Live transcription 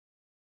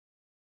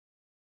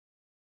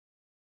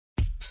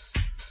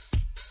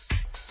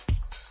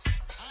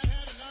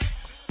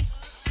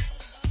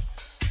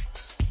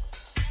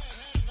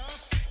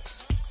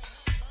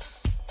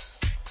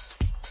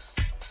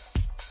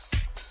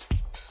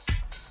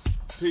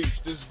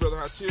Peace. This is Brother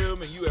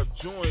Hatim, and you have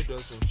joined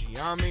us on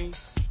Gye-Nyame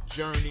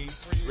Journey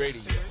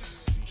Radio.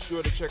 Be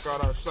sure to check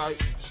out our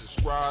site and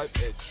subscribe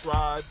at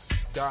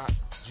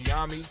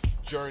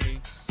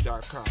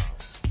tribe.gyenamejourney.com.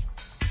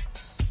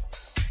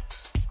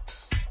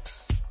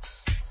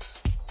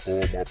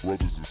 All my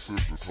brothers and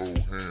sisters, hold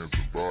hands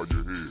and bow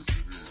your heads.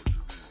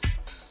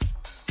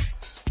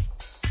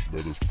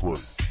 Let us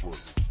pray.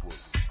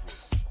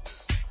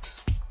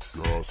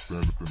 God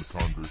standeth in the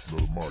congregation of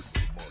the mighty.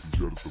 He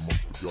judgeth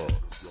amongst the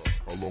gods.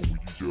 How long will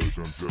you judge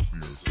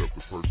unjustly and accept the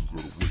persons of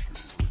the wicked?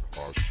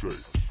 Ashe.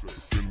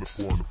 Defend the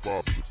poor and the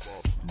fatherless.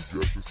 Do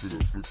justice to the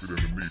afflicted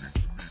and the needy.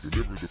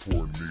 Deliver the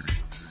poor and needy.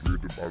 Rid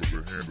them out of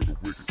the hand of the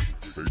wicked.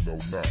 They know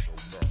not,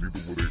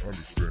 neither will they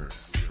understand.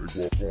 They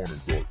walk on in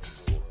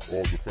darkness.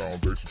 All the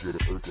foundations of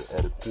the earth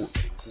are out of court.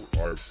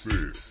 I have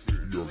said,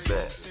 ye are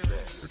God,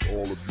 and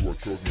all of you are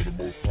children of the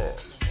Most High.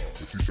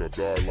 But ye shall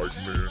die like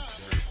men,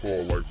 and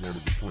fall like one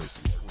of the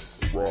princes.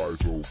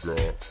 Arise, O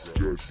God,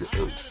 judge the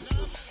earth,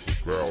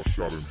 for thou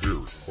shalt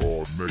inherit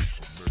all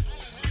nations.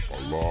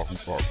 Allahu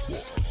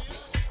Akbar.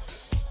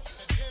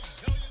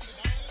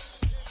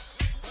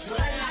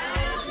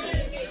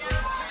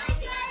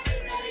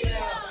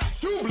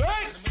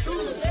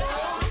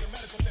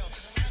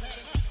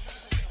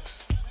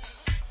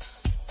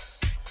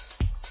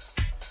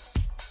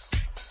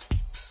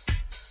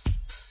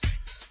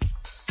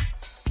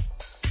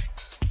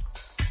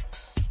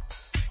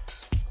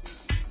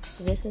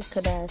 This is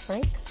Kadar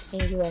Franks,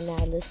 and you are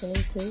now listening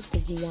to the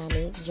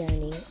Gye-Nyame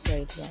Journey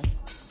Radio.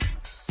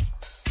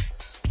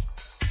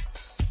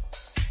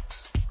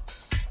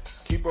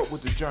 Keep up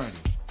with the journey.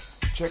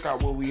 Check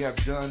out what we have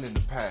done in the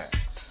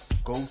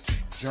past. Go to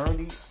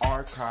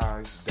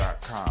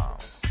journeyarchives.com.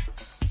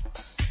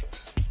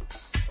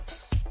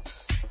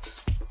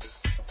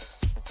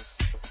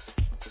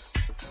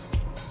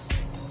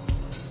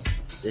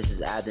 This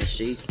is Adnan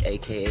Sheikh,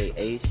 aka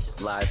Ace,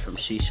 live from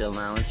Shisha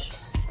Lounge,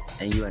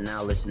 and you are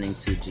now listening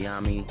to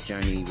Gye-Nyame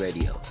Journey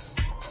Radio.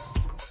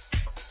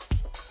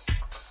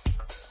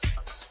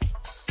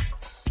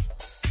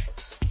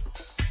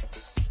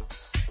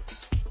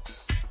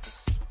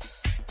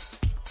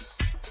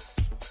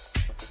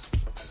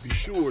 Be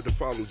sure to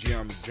follow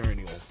Gye-Nyame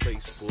Journey on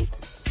Facebook,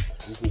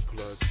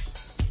 Google+,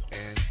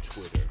 and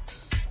Twitter.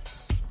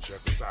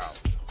 Check us out.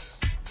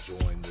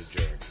 Join the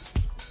journey.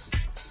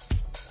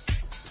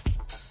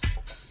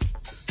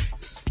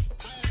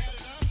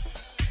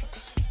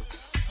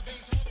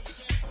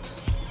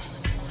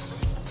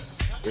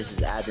 This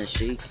is Adnan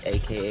Sheikh,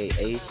 aka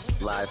Ace,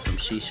 live from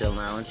Shisha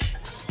Lounge,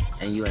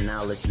 and you are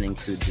now listening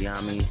to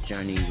Gye-Nyame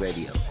Journey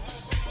Radio.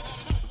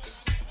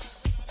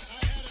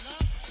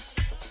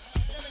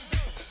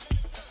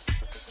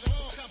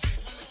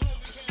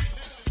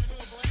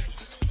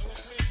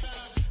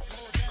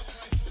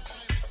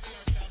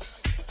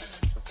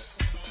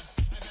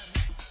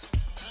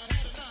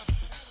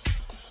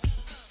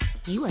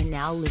 You are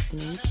now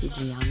listening to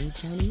Gye-Nyame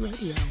Journey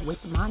Radio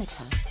with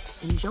Monica.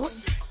 Enjoy.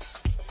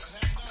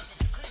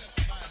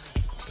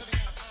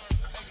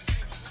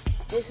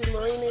 This is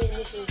Melina, and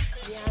this is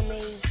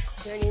Gye-Nyame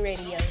Journey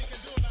Radio.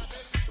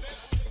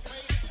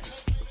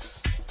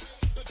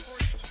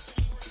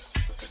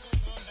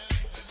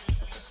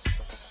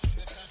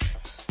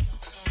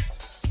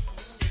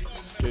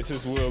 This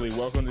is Willie.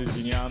 Welcome to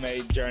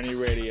Gye-Nyame Journey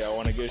Radio. I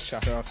want to give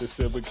shout out to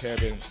Sibba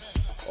Kevin,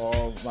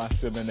 all my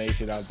Sibba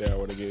Nation out there. I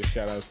want to give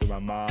shout out to my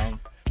mom.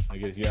 I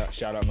want to give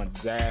shout out to my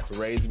dad for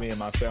raising me and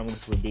my family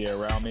for being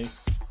around me.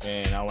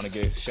 And I want to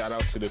give shout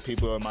out to the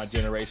people of my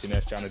generation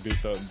that's trying to do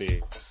something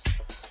big.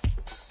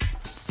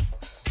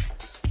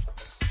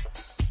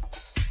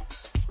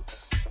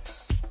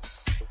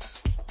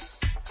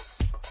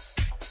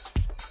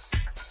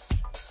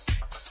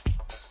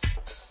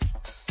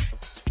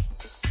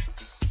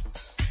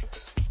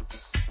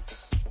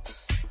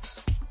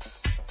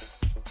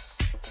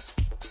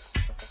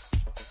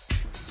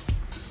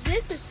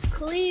 This is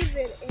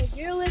Cleveland, and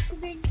you're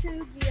listening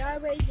to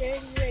Gye-Nyame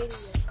Journey Radio.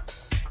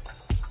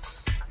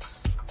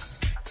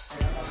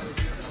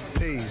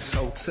 Peace,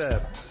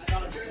 Hotep.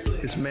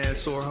 It's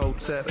Mansour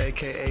Hotep,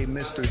 aka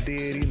Mr.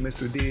 Deity.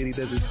 Mr. Deity,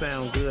 does it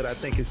sound good? I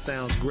think it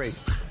sounds great.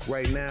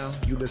 Right now,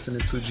 you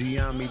listening to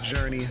Gye-Nyame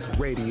Journey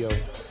Radio.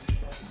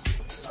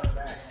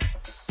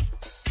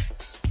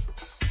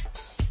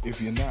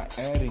 If you're not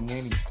adding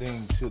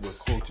anything to the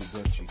culture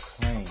that you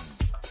claim,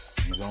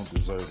 you don't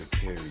deserve to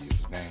carry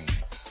his name.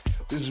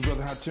 This is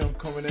Brother Hatim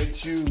coming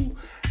at you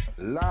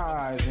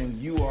live, and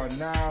you are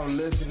now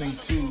listening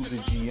to the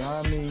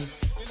Gye-Nyame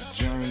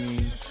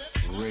Journey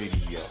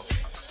Radio.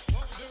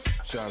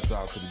 Shouts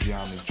out to the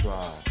Gye-Nyame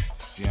tribe,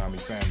 Gye-Nyame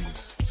family.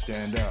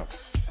 Stand up.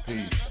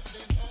 Peace.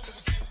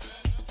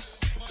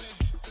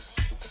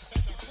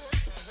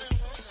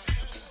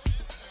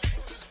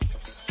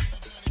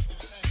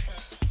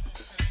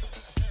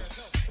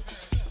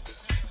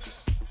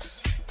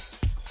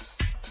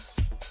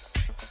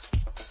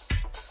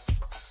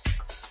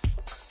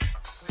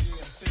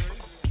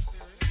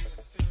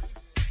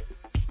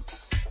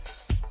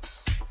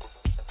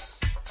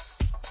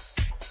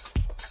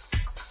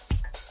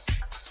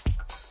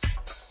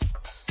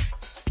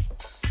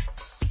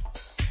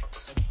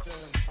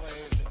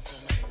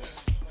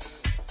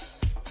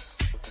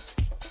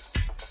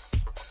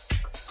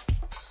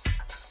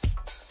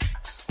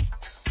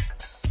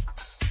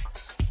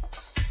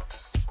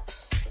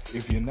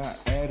 If you're not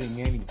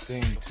adding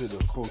anything to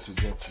the culture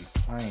that you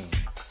claim,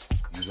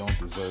 you don't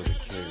deserve to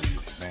carry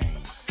his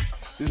name.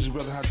 This is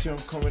Brother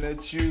Hatem coming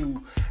at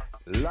you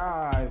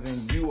live,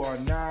 and you are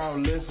now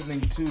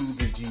listening to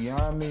the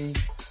Gye-Nyame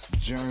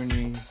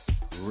Journey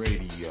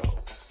Radio.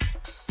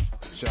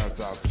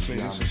 Shouts out to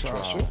Gye-Nyame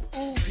Tribe,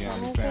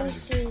 Gye-Nyame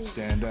family.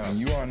 Stand up. And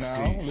you are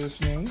now Peace.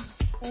 listening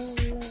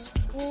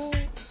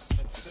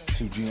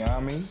to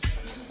Gye-Nyame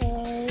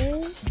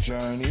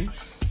Journey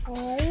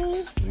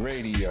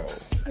Radio.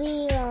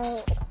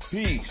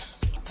 Peace.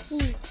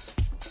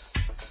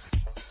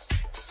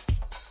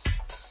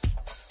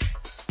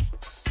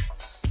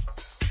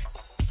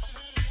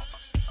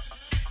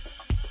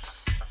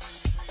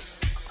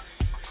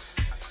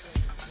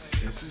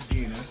 This is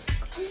Gina,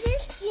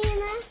 This is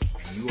Gina.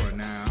 and you are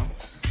now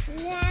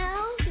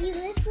Now you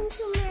listen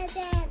to my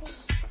daddy.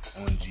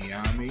 on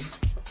Gye-Nyame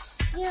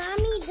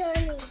Gye-Nyame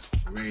Journey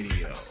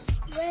Radio.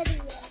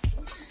 Radio.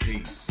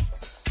 Peace.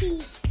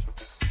 Peace.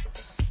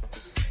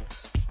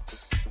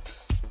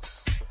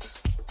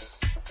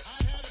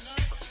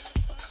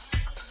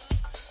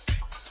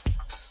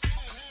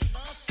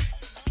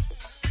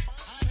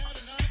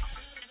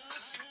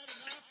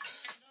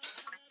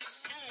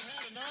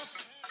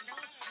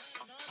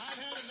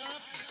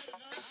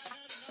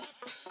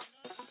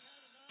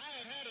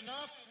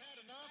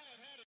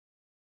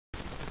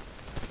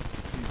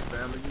 Peace,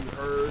 family. You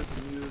heard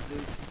the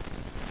music.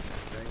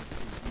 Thanks to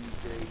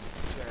DJ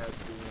Chad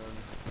Bourne.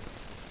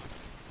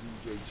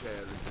 DJ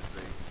Chad is his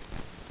name.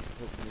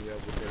 Hooked me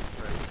up with that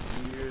track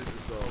years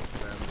ago,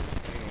 family.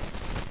 And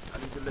I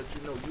need to let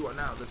you know you are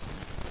now listening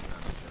to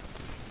Gye-Nyame Journey.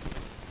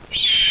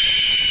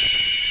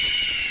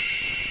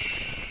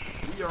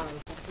 We are on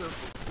Fulfill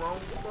for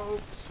Grown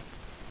Folks.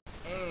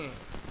 And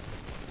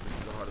this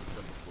is the Heart of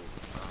December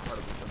Heart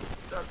of December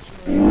production.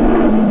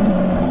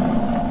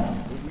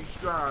 When we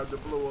strive to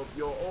blow up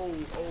your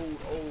old.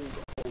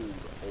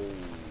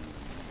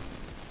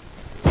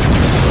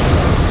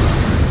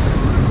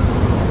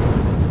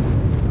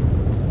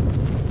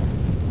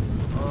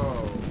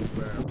 Oh,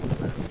 family,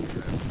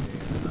 that's the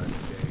end of the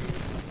day.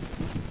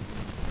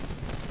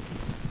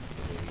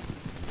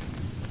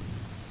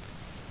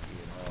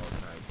 In all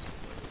types of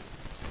ways.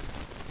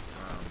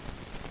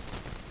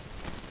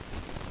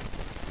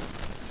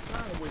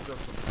 Trying to wake up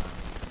sometimes.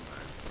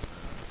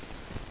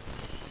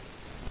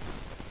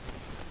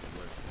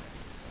 What's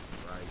next,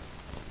 right?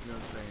 You know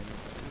what I'm saying?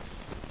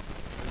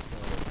 It's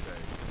one of those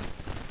days.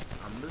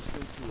 I'm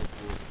listening to a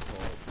book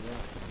called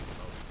One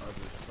of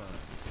Other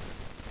Sons.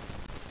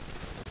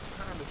 It's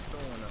kind of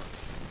throwing up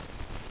some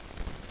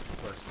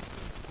questions.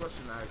 The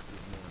question I asked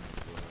this morning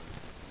was,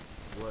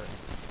 what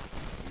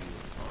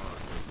is our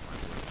great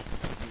migration?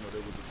 You know,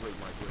 there was a great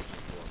migration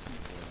for our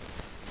people.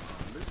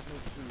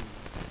 Listening to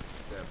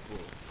that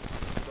book,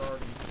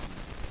 starting to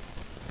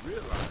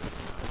realize a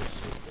lot of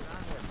shit that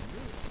I have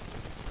missed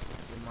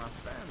in my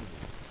family,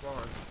 as far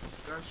as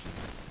discussion,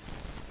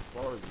 as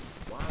far as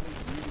why they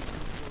greeted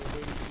people the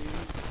way they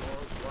did, as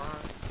far as why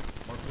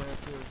my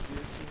grandparents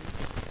did things.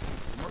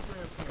 My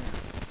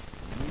grandparents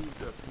moved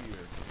up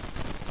here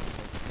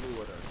from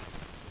Florida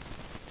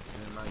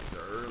in like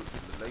the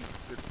late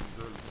 50s,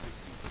 early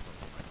 60s or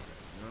something like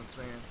that. You know what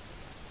I'm saying?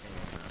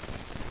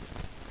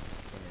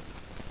 And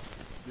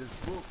this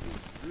book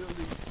is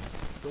really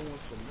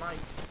throwing some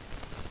light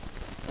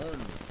on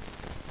me.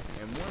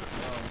 And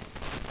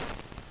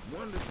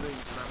one of the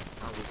things that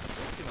I was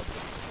thinking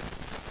about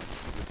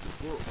with the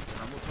book, and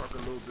I'm going to talk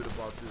a little bit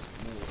about this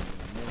more in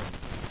the morning,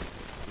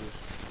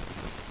 is,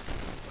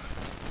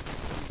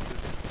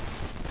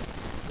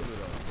 pull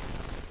it up,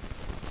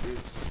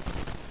 it's,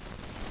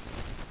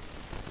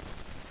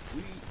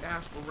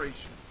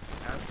 aspiration.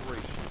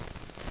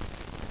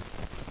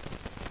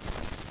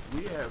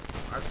 We have,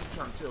 I keep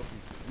trying to tell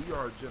people, we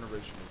are a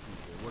generational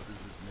people. What does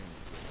this mean?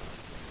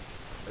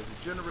 As a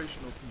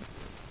generational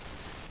people,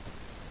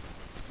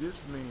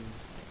 this means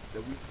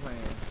that we plan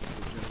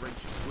for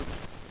generations,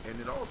 and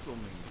it also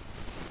means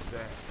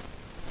that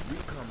we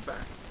come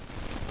back,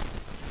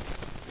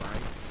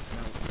 right?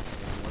 Now,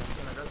 and once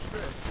again, I got to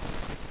stress,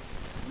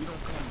 we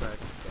don't come back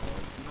as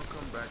dogs, we don't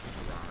come back as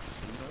rocks,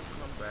 we don't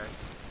come back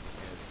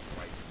as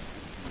white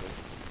people.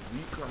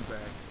 We come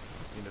back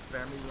in the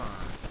family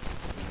line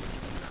in which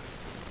we got.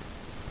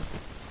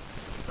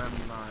 The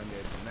family line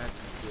that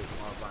matches with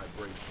our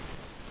vibration.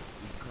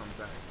 We come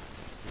back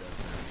to that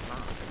family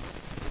line.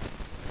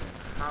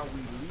 And how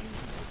we leave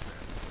the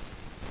family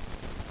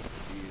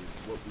is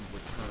what we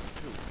return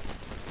to.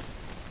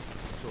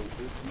 So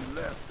if we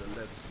left a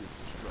legacy of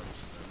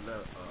destruction, a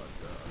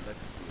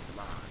legacy of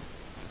lies,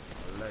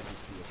 a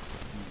legacy of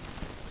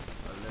confusion,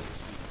 a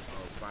legacy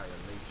of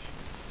violation,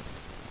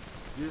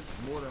 this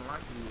more than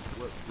likely is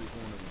what we're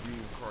going to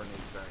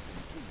reincarnate back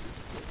into. This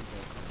is what we're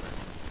going to come back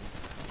into.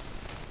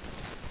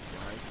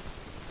 Right?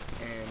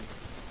 And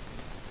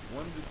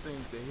one of the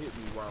things that hit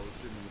me while I was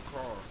sitting in the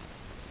car,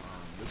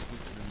 listening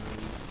to the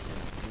news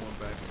and going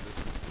back and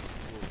listening to the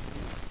book,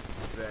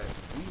 is that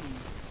we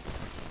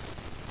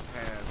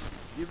have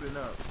given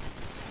up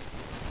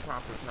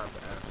proper type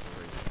of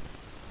aspirations.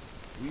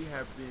 We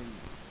have been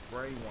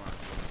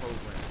brainwashed and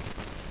programmed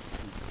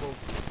to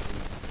focus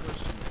on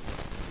personal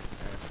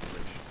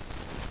aspiration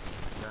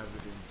rather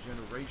than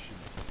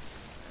generational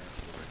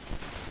aspiration.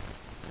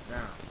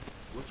 Now,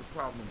 what's the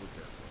problem with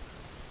that?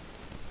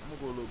 I'm going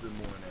to go a little bit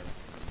more in that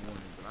in the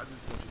morning, but I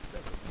just want you to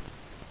think of it.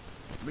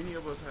 Many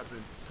of us have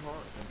been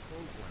taught and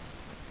programmed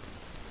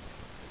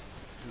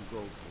to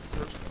go for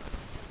personal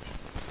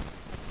aspiration.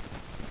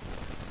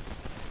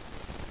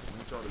 I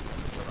want y'all to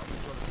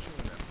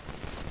tune that.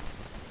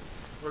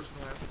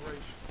 Personal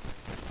aspiration.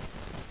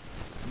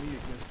 It's me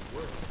against the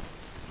world.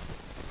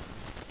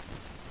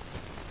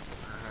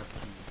 I have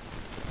to achieve.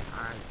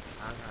 I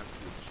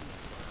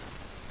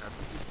have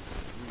to get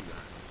this degree.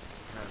 I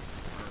have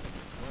to earn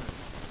this money.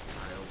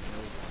 I owe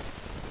nobody.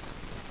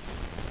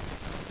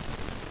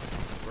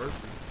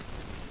 Versus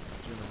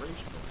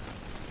generational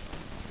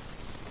aspiration.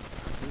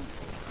 I do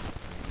owe God.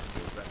 I need to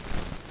go back. I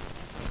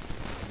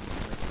need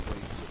to make a way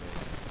so that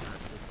I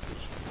just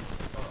push me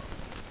up,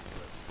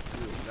 but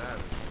build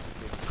ladders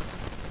so that they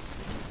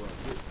can move up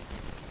with me.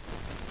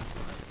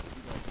 Right?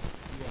 We're gonna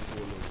go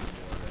a little bit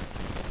more of that.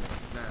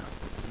 Now,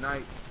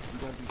 tonight,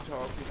 we're gonna be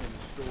talking in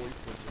the story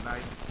for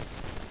tonight.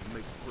 I'll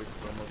make it quick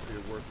because I'm up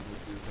here working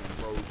with this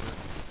ambrosia.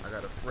 I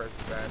got a fresh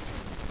batch,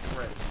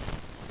 fresh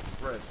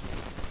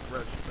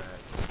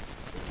batch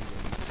that we're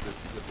gonna be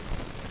sipping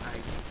on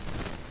tonight.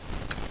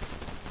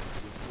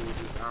 We'll pull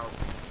this out.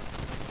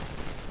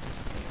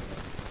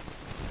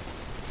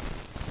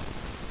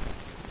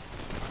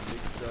 I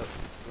mixed up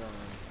some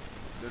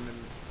lemon,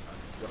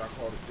 what I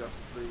call the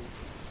Justice League,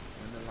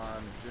 lemon,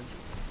 lime, and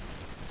ginger.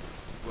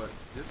 But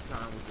this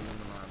time with the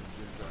lemon, lime, and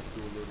ginger, I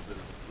do a little bit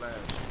of the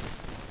flash,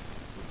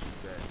 which is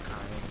that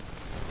cayenne,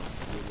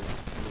 a little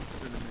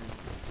cinnamon,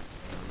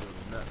 and a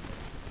little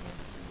nutmeg. You want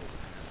to see what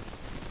will happen.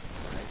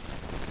 Right?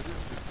 So this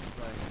is just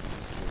plain and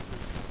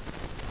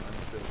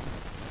unfiltered.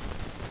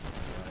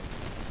 Right?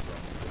 So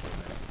I'm sipping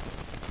that.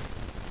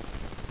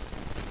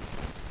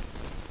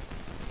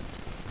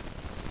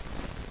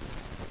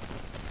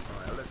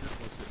 Alright, I'll let this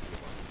one sit for a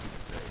while.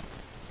 Today.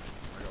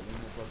 I got one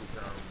more bucket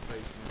down in the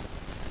basement.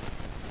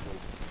 So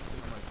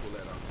I might pull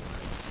that out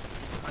tonight.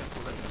 I might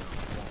pull that out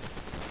tomorrow.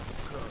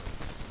 Because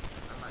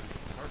I like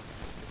it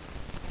perfect.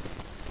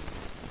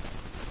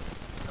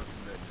 That's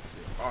what letting it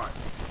sit. Alright.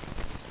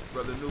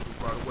 Brother Newton,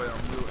 by the way,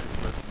 I'm real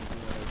interested in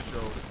doing that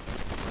show.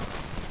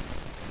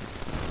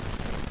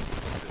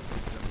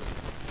 December.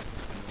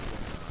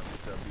 I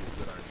think that'd be a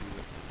good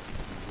idea.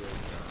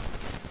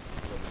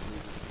 Brother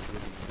Newton is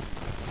really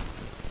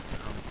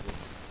comic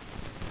books,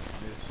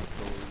 myths,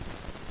 stories,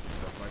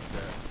 stuff like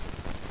that.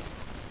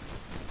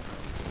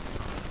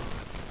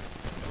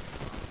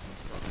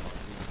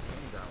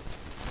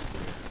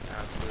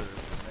 After the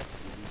next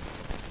release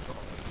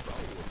of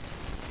Star Wars,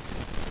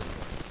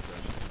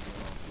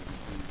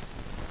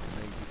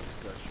 major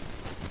discussion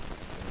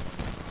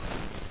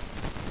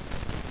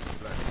on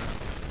Black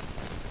Panther,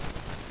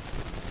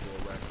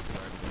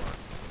 Ragnarok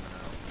coming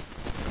out.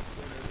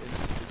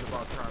 It's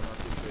about time I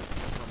think that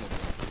some of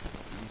us,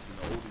 at least in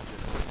the older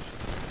generation,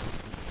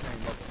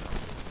 came up on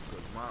comic books,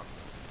 because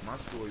my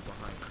story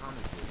behind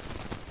comic books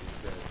is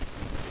that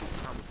the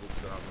comic books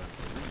that I learned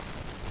to read.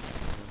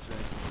 You know what I'm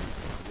saying?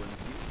 I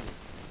wasn't getting it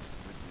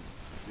with the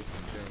Dick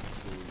and James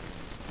stories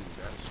in school.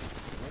 That shit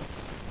was wrong.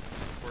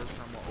 The first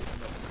time I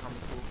opened up a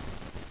comic book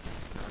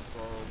and I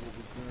saw what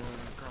was going on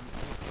in the comic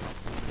book, I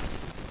put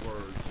the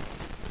words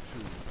to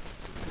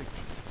the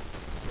picture.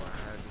 So I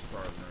had to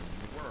start learning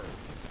the words.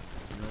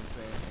 You know what I'm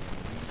saying?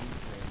 And reading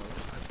came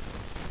alive.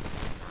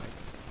 Right?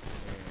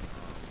 And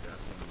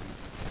that's one of the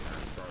reasons I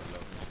started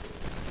loving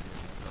stories. And then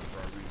once I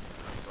started reading,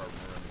 I started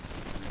learning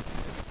to read. You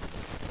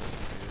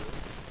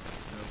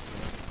know what I'm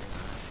saying? And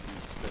I had to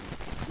study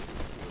for school,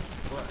 of course.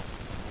 But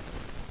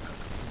I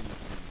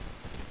continuously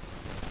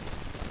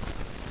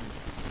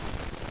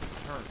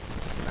turned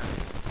back.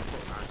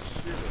 I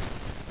should have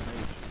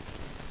majored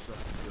in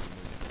something really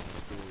moving in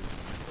stories,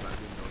 but I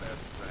didn't know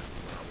that's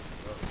exactly what I was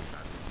loving.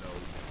 I didn't know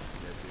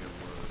that there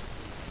was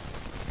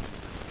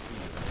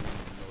field. I didn't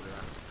even know that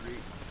I could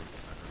create my field.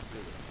 Like I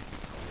said,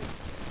 I was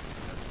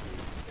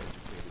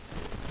educated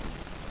for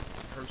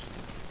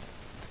personal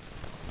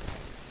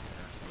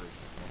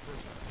aspirations, my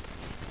personal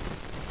aspirations.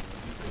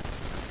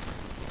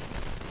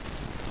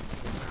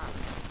 In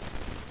college,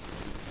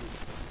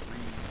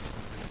 read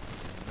something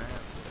in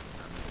math,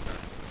 I mean,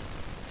 that's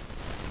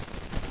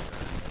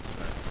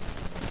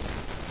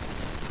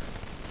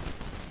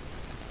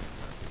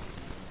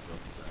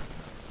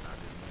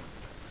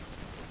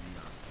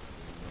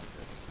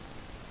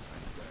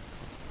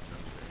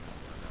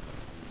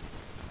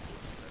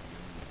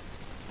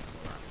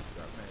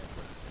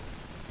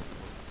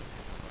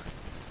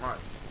Right.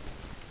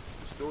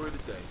 The story of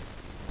the day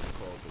is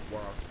called The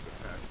Wasp, the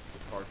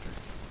Partridge,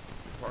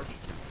 the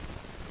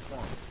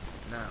Farmer.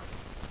 Now,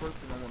 first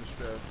thing I want to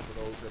stress for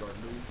those that are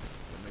new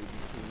that may be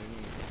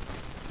tuning in,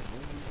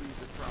 when we read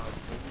the Folktales,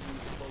 when we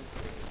read the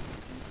Folktales, when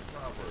we read the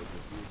Proverbs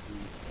that we'll do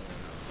on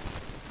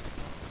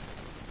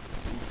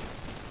Google,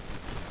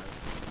 right?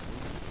 When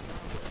we read the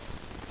Proverbs,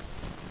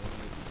 I want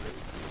to make it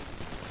very clear.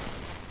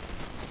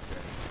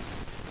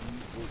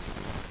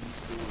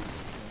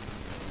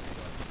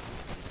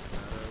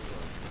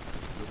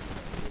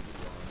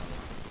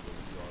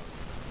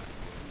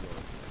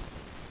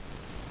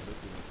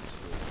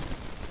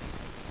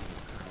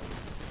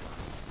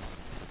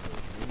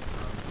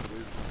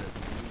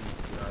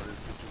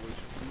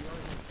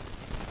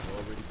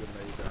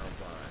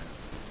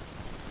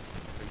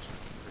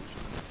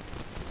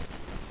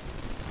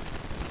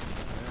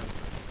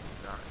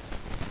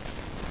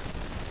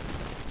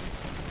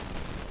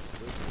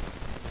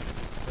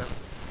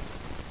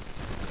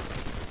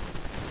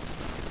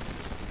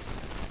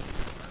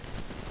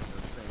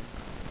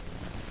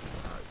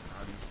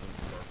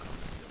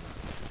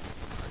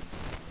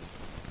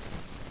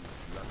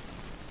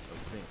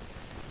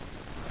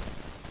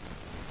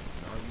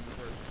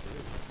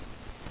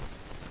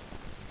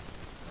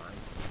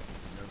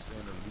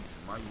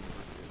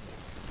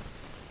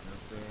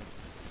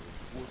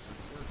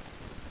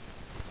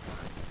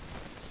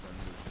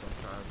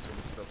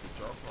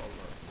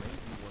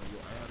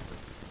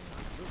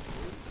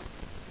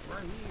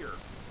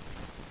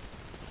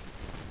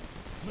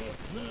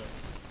 You know what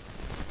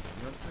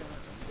I'm saying?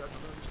 And we got to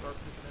really start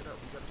picking it up.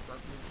 We got to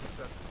start being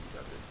perceptive. We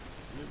got to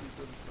really,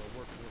 really start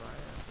working with our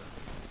ancestors.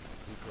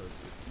 Because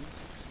if we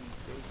succeed,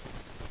 they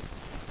succeed.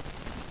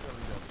 I'm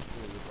telling y'all the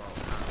story about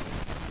how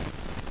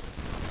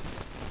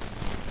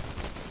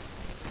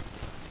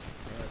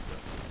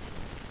ancestors.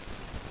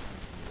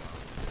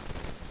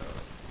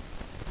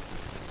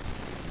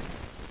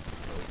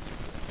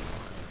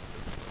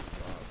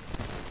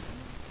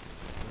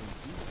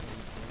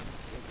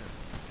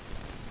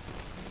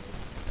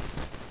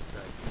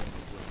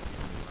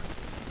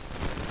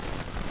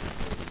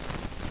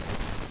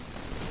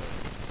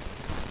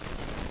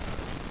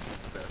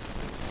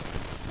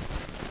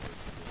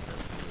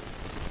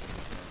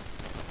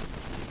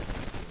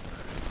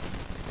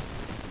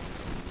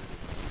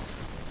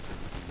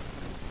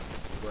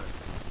 But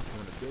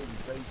on a daily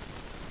basis,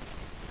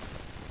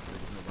 there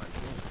was nobody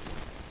doing it.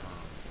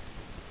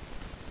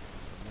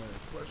 One of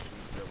the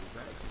questions that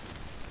was asked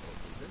or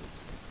presented to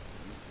me, at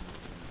least in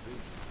this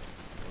individual,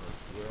 was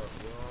where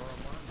are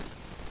our monuments?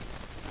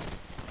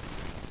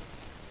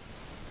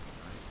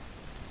 Right?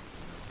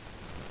 You know,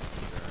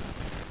 you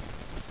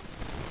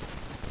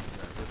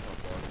got hip hop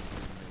artists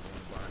who they want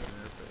to buy in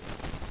their face.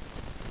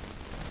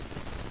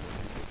 What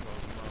people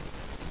talking about?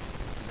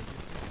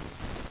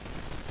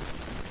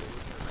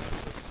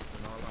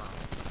 In our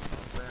lives,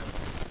 our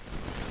families,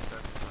 our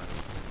sacrifice,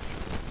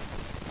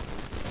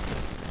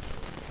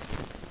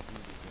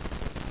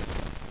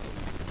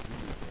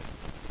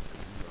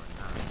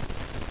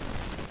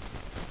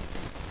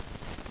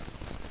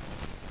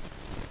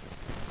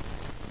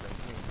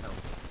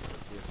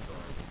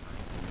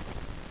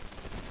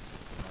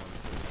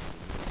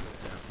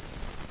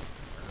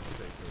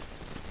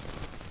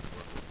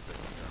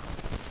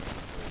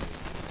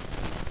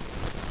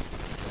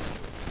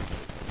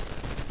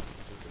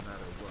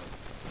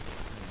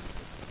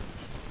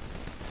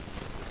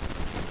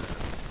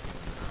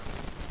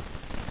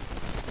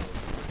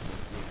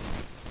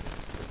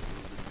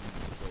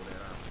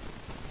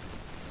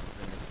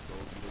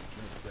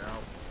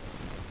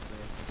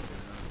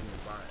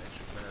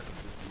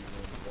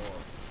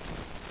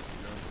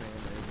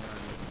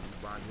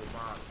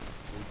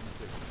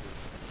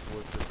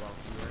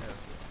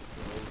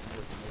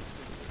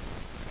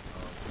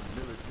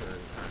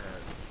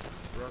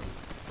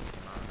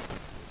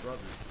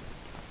 brothers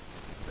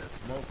that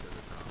smoked at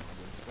the time,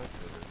 when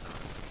smoked at the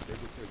time, they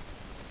would take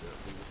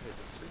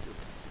a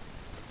cigarette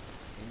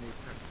in their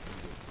pack and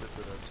would flip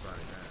it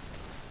upside down.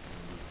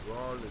 And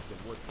regardless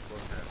of what the fuck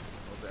happened,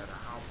 no matter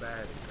how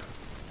bad it got,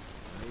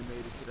 when they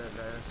made it to that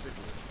last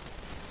cigarette,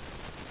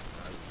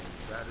 right,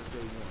 as bad as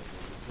they wanted,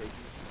 they would take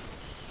it,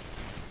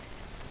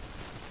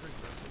 drink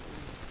that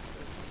cigarette,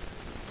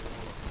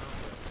 all around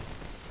that,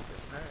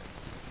 get packed.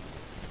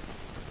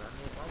 Because I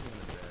know if I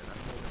wanted that, I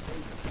know that they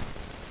wanted that.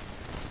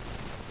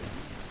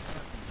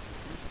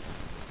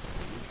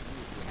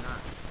 Not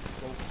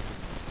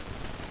focusing on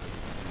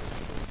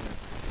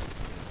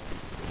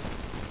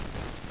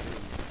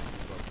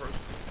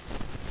personal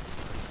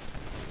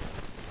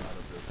out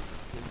of the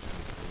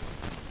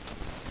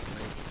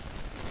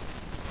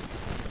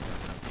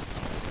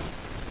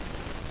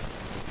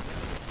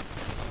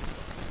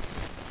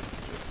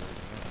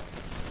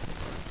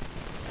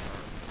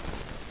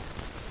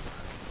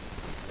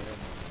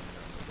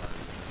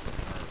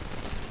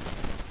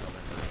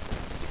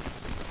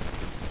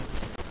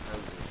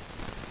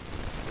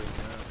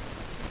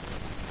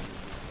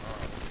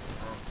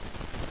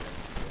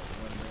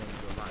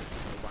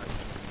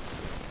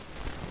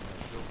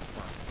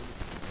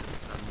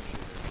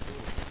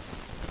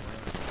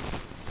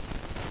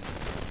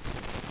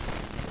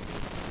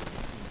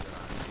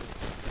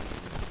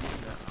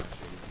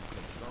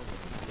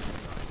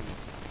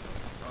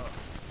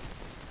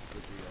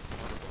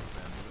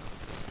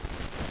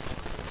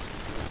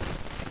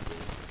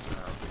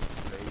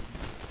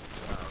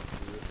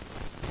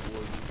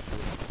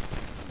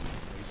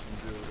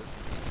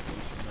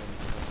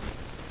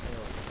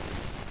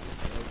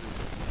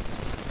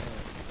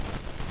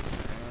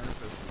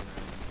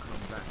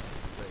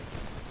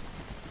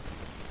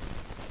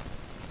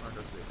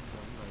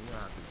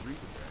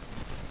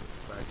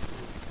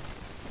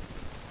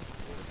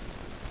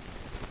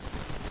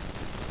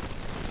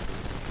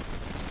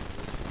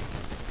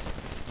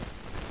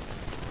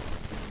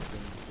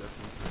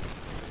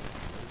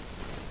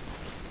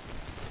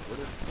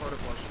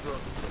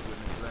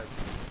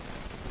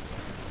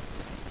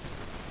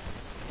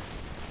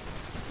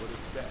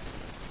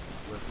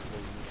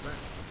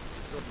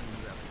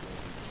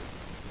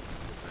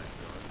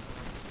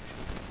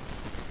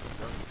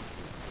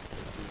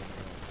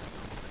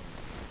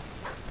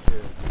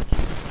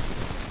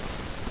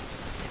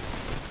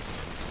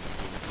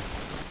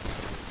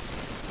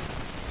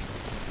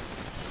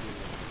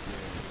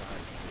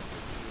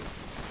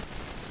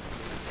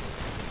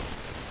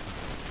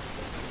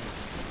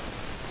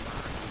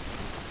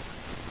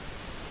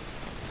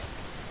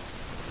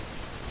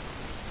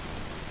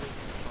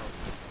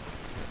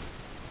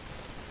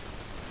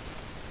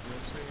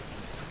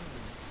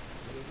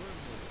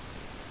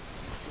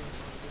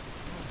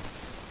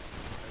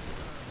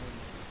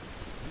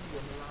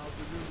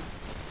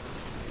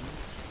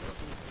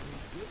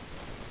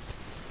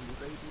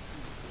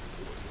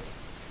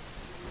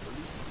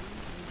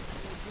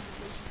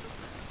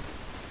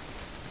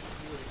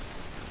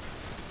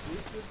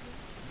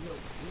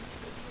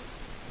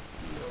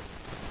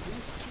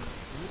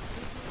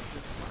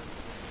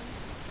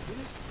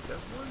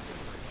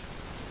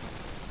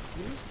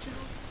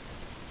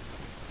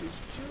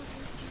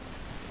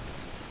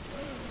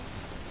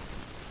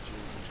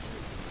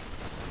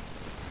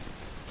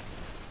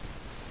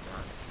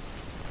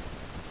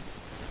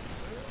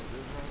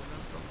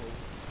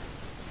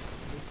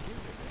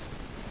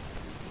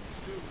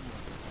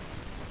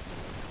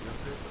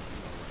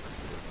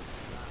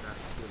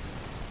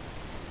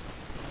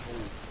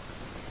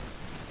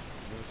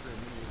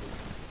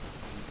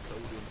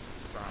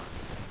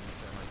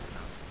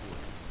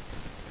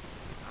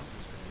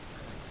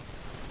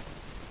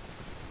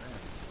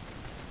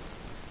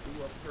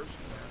our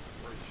personal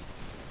aspiration,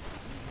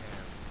 we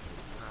have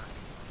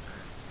forgotten our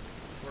past.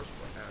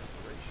 Personal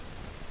aspiration.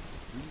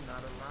 We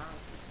not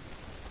alive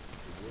to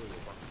the world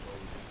about to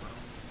those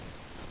around you,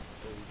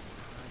 those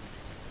behind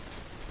you,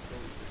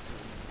 those that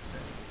don't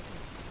understand with you.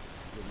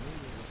 The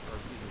millions will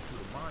start getting into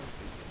the mind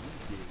state that we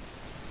did.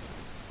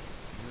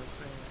 You know what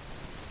I'm saying?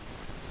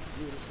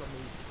 Where some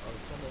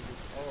of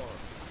us are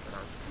in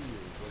our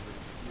skills, whether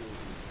it's skills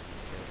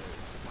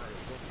and somebody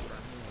that work with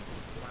our hands, or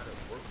somebody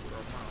that work with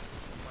our mouth,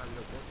 or somebody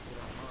that work with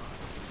our mind.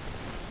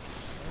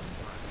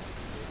 Somebody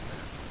that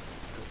has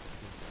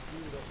been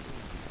skilled up in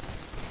you,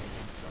 and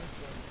in some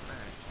form of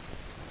fashion,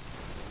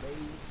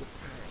 laid the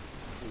path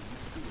for you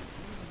to do it.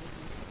 Even if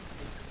in some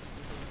cases you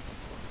don't even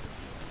fucked up.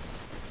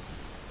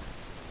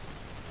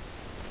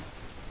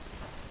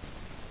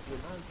 For a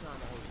long time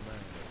I was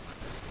mad at my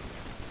dad.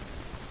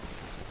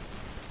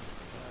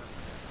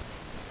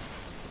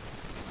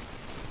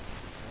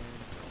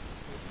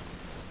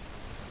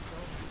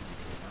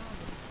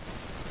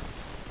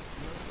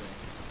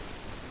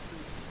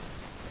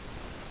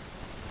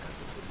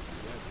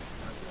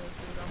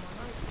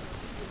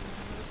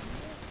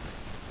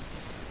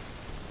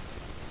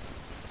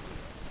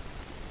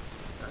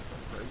 That's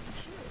some crazy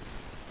shit.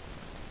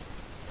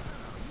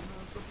 Wow, you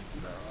know, some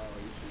people like, oh,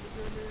 you should have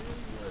been there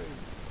anyway.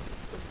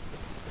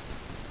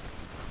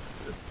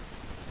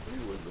 he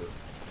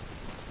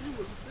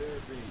was a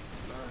deadbeat.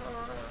 Like, you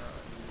know,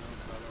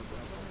 blah, blah,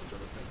 blah. I want y'all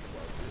to think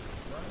about this,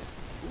 right?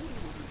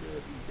 Buddha was a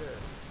deadbeat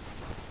dad.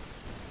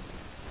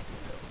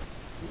 Yeah.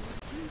 Who was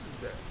Jesus'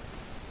 dad?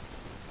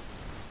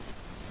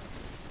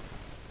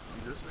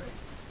 I'm just saying.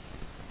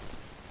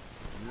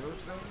 You know what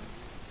I'm saying?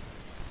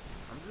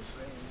 I'm just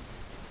saying.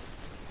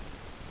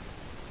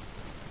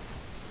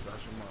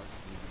 Sasha Moss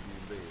needs to be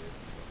in bed.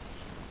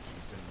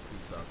 She's sending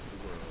peace out to the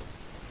world.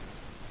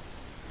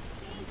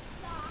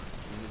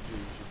 Gina G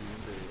should be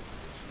in bed.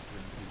 She's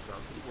sending peace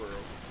out to the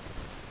world.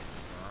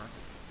 Alright?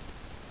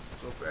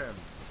 So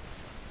family,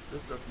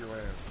 lift up your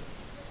answer.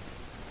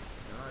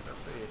 And like I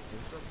said,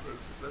 in some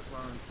cases, let's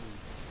learn to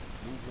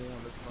move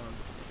on. Let's learn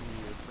to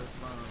forgive. Let's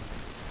learn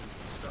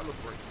to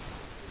celebrate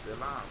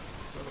their lives.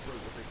 Celebrate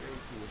what they gave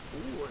to us.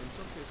 Or in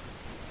some cases,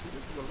 see,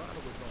 this is what a lot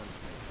of us don't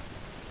understand.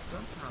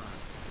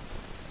 Sometimes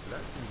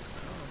blessings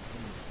come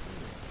in the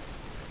form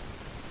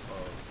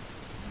of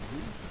you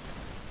losing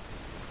something.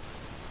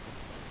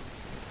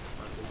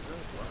 Like for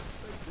example, I can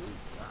say, dude,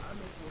 I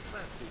know for a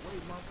fact the way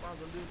my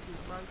father lived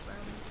his life,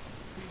 family.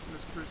 Peace,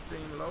 Miss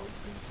Christine Lowe.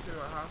 Peace,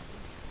 Tara Hossa.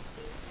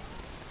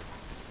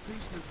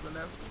 Peace, Miss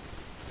Vanessa.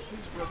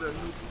 Peace, Brother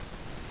Anubis.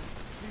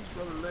 Peace,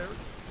 Brother Larry.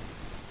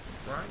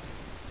 Right?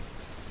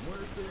 One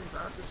of the things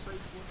I could say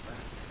for a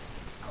fact,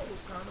 I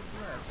was kind of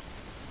blessed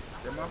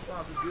that my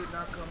father did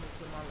not come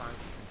into my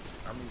life.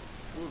 I mean,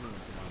 fully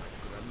into my life,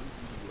 because I knew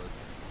who he was.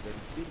 That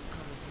he didn't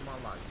come into my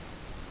life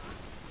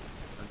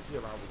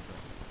until I was done.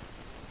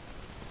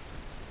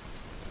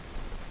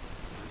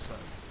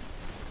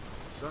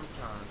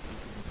 Sometimes we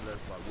can be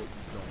blessed by what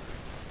we don't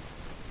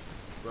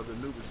have. Brother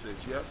Anubis says,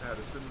 yep, I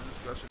had a similar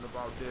discussion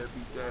about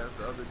deadbeat dads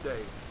the other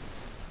day,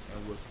 and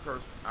was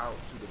cursed out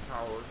to the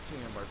power of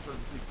 10 by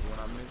certain people when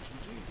I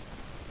mentioned Jesus.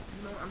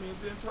 You know, I mean,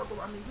 then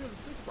really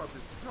think about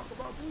this. Talk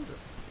about Buddha.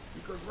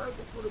 Because right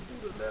before the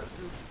Buddha left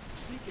to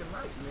seek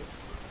enlightenment,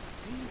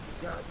 he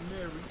got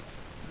married,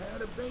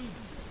 had a baby,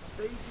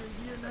 stayed for a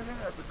year and a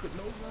half, but could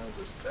no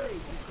longer stay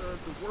because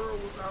the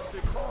world was out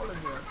there calling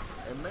him,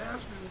 and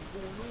mastery was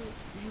going on.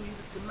 He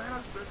needed the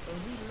master, and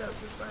he left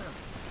his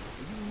family.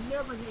 And you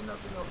never hear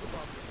nothing else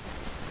about this.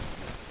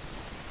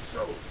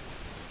 So,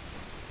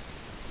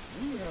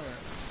 we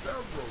have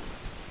several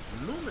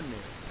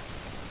luminaries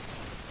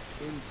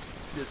in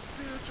the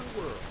spiritual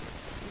world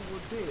who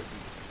were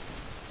deadbeats.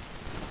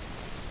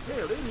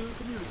 Hell, they didn't even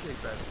communicate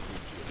back with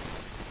each other.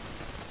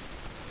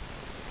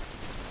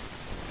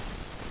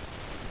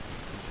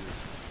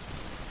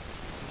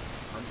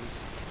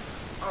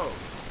 Oh,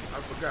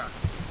 I forgot.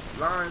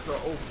 Lines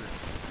are open.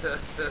 Let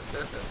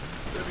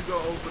me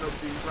go open up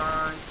these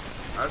lines.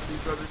 I see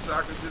Brother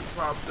Shaka just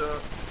popped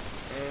up,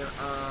 and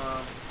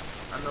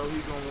I know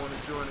he's gonna want to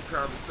join the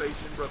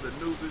conversation. Brother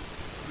Anubis,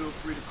 feel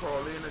free to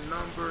call in. The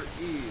number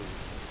is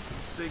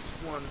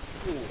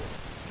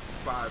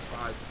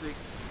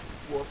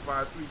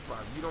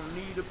 614-556-4535. You don't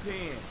need a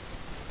pen.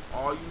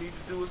 All you need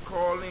to do is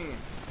call in.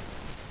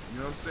 You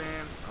know what I'm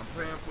saying? I'm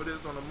praying for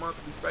this on a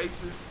monthly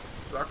basis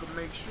so I can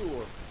make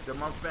sure that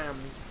my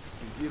family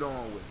can get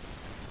on with it.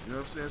 You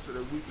know what I'm saying? So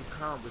that we can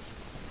converse,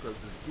 because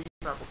it's these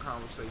type of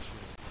conversation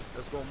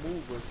that's going to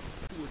move us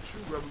to a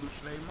true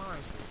revolutionary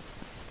mind state.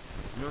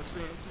 You know what I'm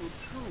saying? To a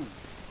true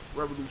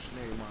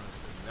revolutionary mind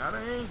state. Not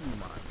an angry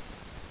mind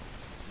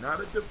state. Not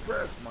a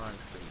depressed mind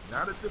state.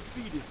 Not a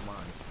defeatist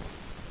mind state.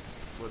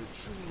 But a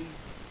truly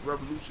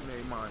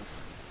revolutionary mind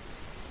state.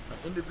 An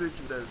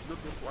individual that is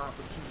looking for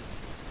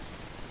opportunities.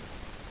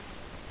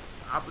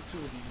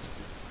 Opportunities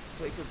to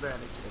take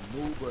advantage and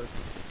move us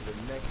to the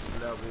next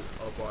level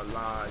of our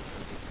lives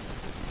as a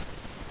people.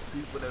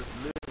 People that's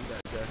living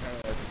that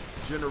have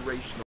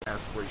generational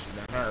aspiration,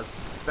 that have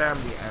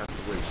family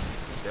aspiration,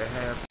 that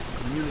have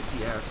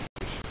community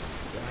aspirations,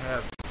 that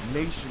have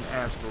nation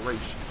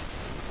aspirations.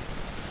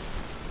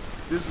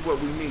 This is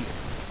what we need.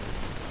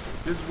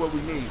 This is what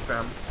we need,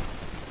 family.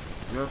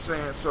 You know what I'm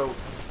saying? So,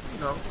 you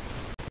know,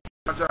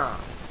 my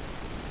job.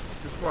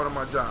 This is part of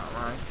my job,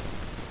 right?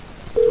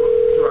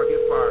 Until I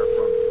get fired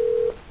from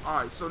it.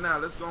 Alright, so now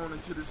let's go on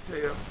into this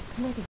tale.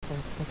 You're the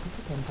first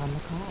participant on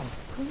the call.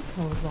 Please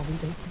hold while we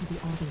wait for the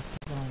audience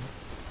to join.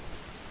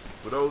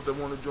 For those that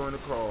want to join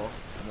the call,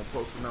 I'm going to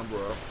post the number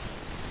up.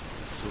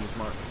 As soon as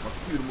my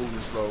computer moving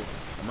slow,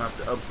 I'm going to have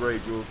to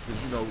upgrade you because,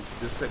 you know,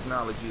 this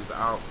technology is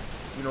out.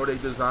 You know, they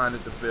designed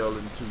it to fail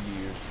in 2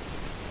 years.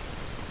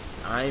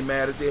 I ain't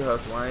mad at their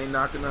hustle. I ain't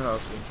knocking the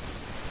hustle.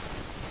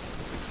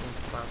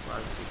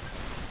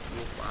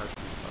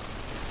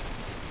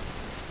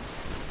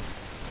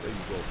 615564535. There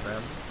you go,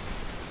 family.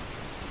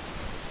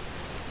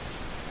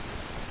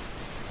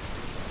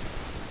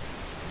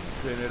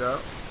 Pin it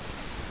up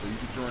so you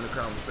can join the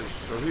conversation.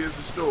 So here's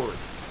the story.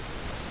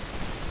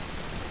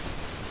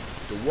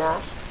 The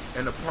wasp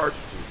and the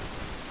partridges,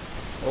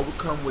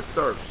 overcome with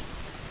thirst,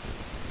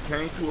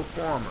 came to a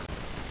farmer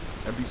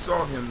and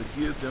besought him to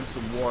give them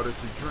some water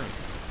to drink.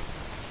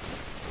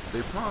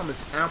 They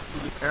promised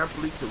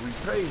amply to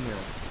repay him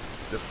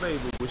the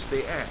favor which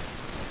they asked.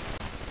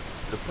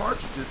 The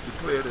partridges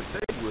declared that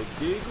they would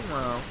dig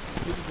around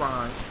his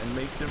vines and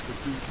make them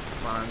produce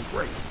fine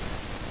grapes.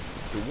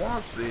 The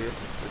wasp said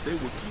that they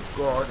would keep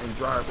guard and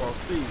drive off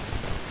thieves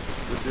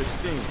with their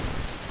sting.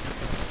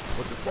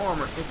 But the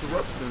farmer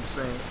interrupted them,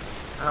 saying,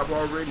 I have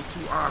already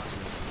 2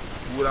 oxen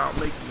who, without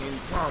making any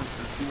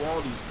promises, do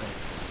all these things.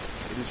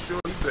 It is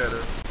surely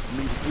better for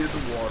me to give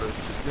the water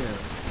to them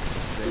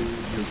than to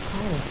you.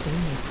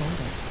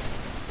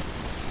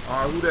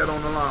 Who that on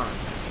the line?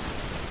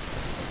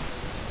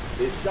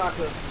 It's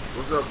Shaka.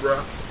 What's up, bro?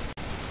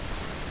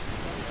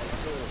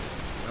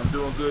 I'm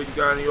doing good. You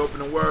got any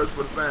opening words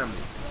for the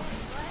family?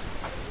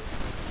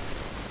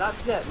 Not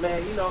yet,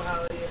 man. You know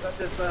how it is. I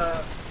just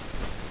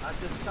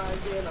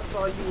chimed in. I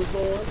saw you was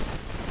on,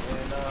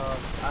 and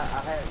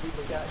I had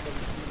people got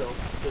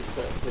just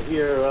to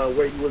hear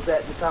where you was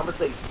at in the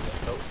conversation.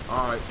 So.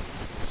 All right.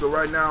 So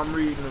right now I'm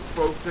reading the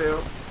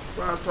folktale.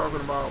 So I was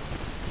talking about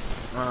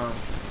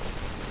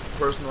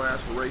personal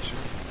aspiration.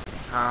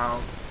 How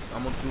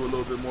I'm gonna do a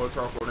little bit more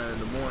talk on that in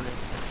the morning.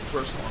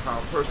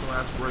 How personal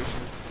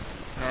aspirations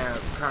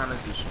have kind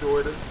of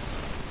destroyed us.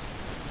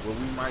 Where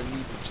we might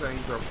need to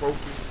change our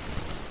focus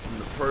from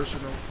the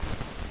personal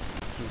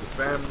to the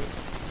family,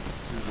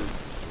 to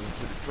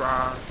the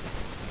tribe,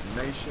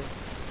 the nation.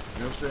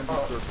 You know what I'm saying?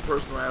 Because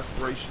personal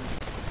aspirations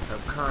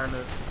have kind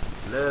of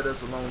led us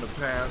along the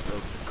path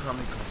of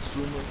becoming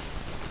consumers,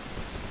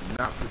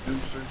 not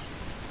producers.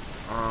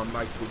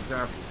 Like for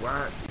example,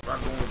 if I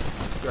go into the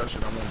discussion,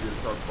 I won't get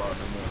to talk about it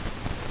no more.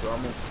 So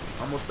I'm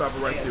gonna stop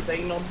it right there.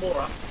 Say no more.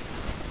 I'm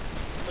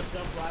gonna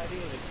jump right in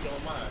if you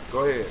don't mind.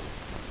 Go ahead.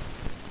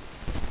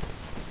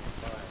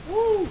 All right.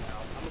 Woo!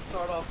 Now, I'm gonna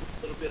start off with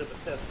a little bit of a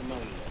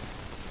testimonial.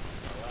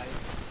 All right.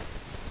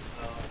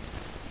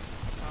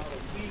 About a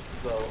week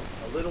ago,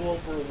 a little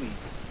over a week,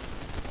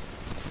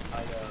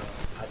 I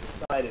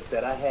decided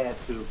that I had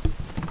to.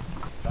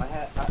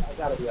 I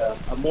got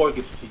a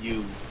mortgage to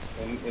use,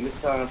 and it's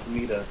time for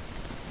me to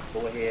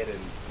go ahead and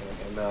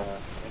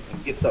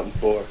get something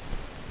for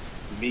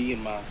me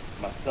and my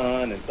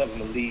son, and something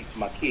to leave to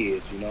my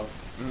kids, you know.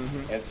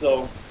 Mm-hmm. And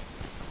so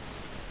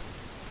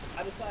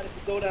I decided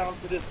to go down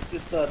to this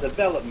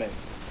development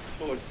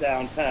towards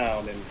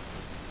downtown, and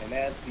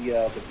ask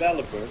the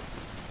developer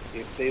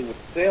if they would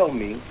sell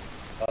me,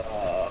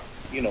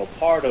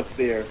 part of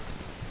their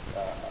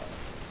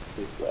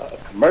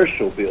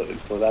commercial building,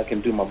 so that I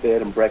can do my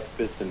bed and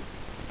breakfast and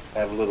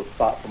have a little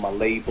spot for my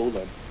label,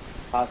 and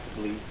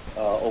possibly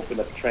open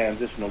up a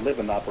transitional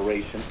living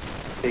operation,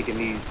 taking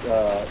these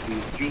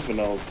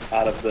juveniles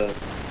out of the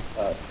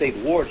state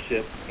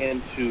wardship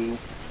into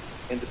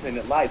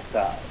independent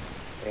lifestyle,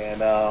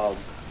 and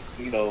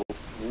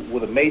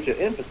with a major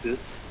emphasis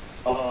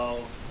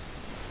of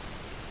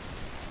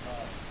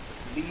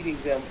leading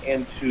them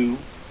into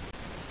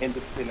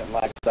independent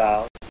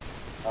lifestyle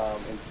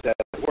instead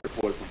of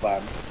workforce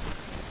environment.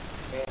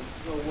 And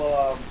so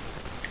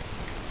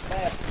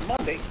last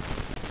Monday,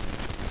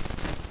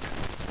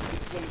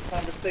 when the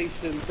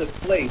conversation took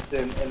place,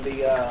 and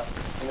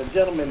the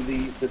gentleman,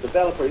 the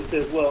developer, he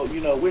says, well,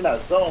 we're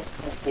not zoned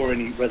for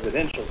any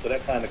residential, so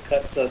that kind of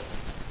cuts us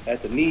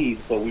at the knees,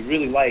 but we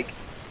really like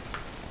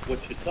what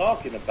you're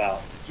talking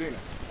about. Gina.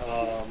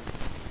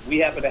 We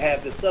happen to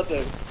have this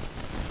other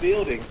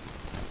building,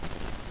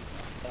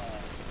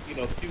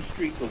 a few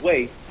streets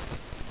away,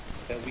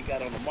 that we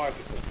got on the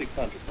market for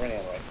 $600,000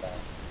 right now.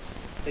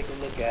 Take a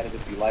look at it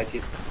if you like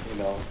it.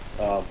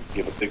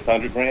 Give it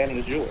 $600,000 and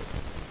it's yours.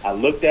 I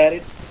looked at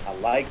it. I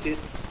liked it.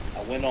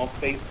 I went on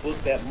Facebook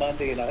that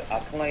Monday and I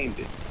claimed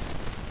it. I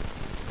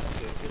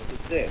said, this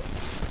is it.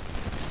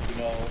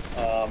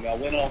 I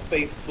went on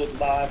Facebook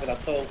Live and I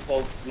told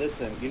folks,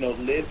 listen,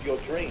 live your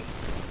dream.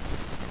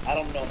 I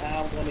don't know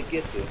how I'm going to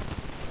get this.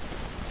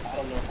 I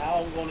don't know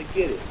how I'm going to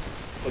get it,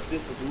 but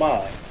this is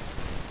mine.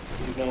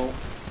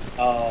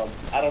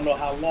 I don't know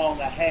how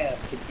long I have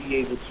to be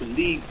able to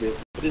leave this.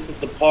 This is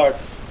the part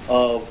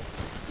of,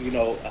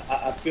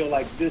 I feel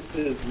like this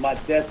is my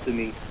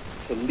destiny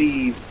to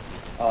leave,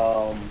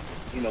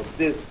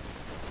 this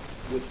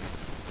which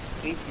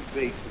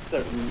incubates a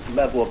certain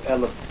level of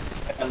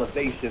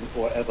elevation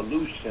or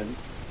evolution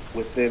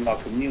within our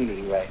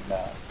community right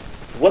now.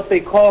 What they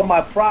call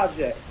my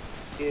project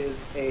is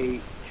a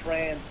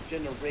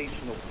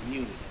transgenerational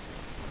community.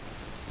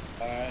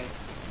 All right?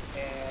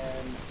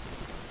 And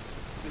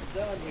it's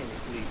done here in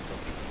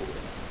Cleveland before.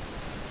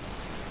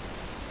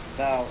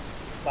 Now,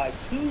 by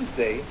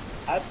Tuesday,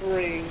 I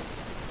bring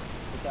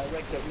the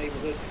director of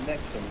Neighborhood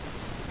Connections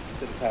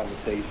to the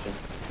conversation,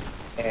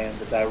 and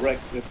the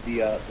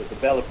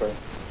developer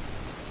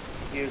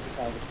hears the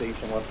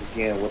conversation once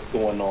again, what's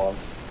going on,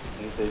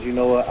 and he says, you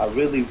know what, I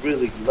really,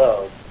 really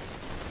love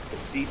the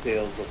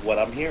details of what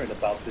I'm hearing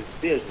about this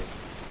vision.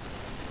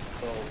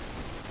 So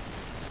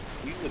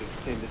we would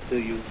extend it to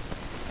you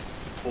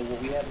for what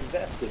we have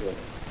invested in it,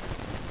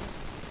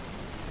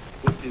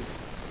 which is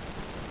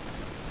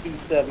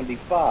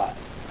 $275.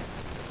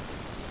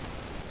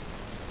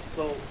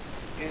 So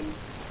in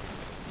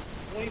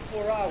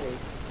 24 hours,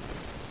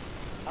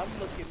 I'm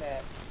looking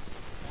at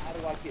how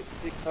do I get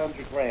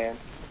 600 grand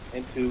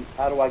into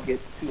how do I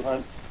get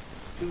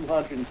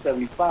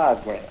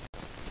 275 grand.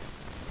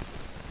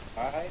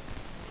 All right?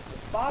 The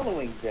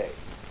following day,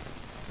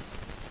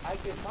 I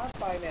get my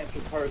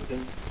financial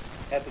person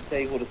at the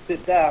table to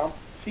sit down.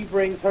 She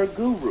brings her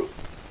guru.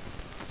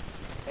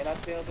 And I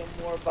tell them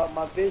more about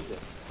my vision.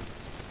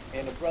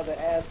 And the brother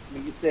asked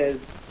me, he says,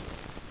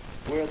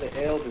 where are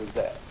the elders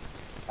at?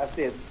 I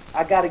said,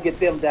 I got to get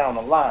them down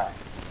the line,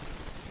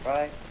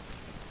 right?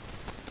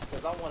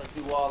 Because I want to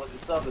do all of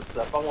this other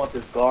stuff. I want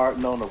this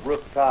garden on the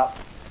rooftop.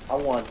 I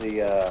want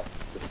the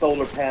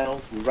solar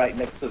panels. We're right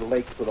next to the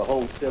lake, so the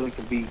whole ceiling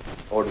can be,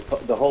 or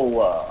the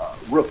whole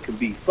roof can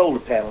be solar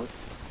panels.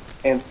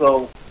 And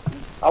so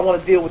I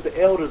want to deal with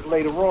the elders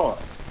later on.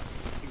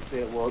 He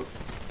said, well,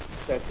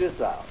 check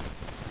this out.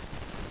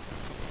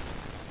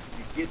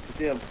 You get to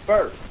them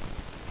first.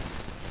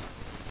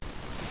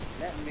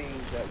 That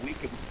means that we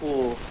can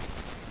pull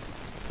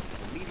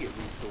immediate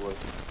resource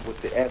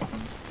with the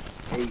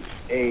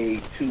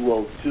FHA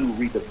 202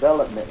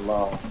 redevelopment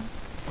loan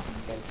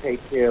and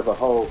take care of the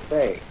whole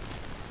thing.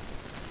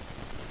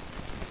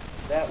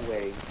 That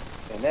way,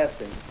 in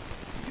essence,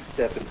 you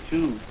step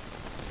into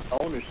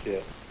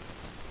ownership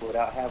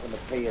without having to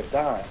pay a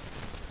dime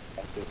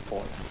at this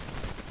point.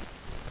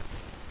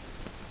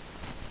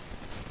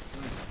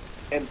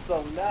 And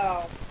so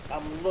now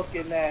I'm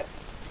looking at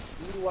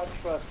who do I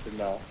trust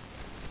enough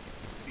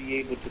to be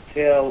able to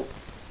tell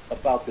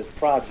about this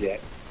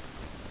project,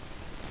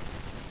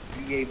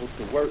 be able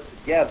to work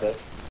together,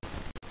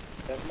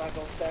 that's not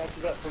going to snatch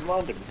it up from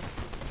under me.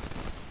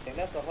 And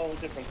that's a whole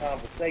different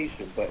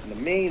conversation. But in the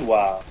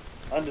meanwhile,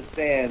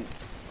 understand,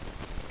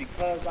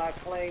 because I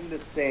claimed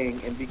this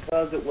thing and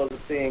because it was a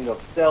thing of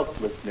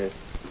selflessness,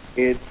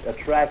 it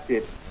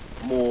attracted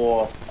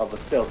more of a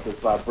selfless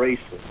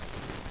vibration.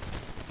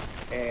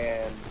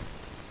 And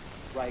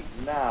right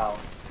now,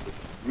 it's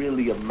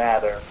really a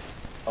matter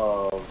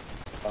of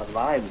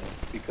alignment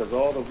because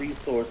all the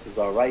resources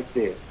are right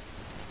there,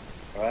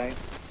 right?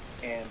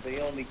 And they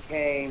only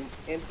came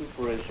into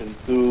fruition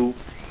through,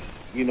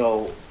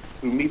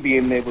 through me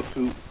being able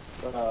to,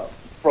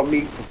 from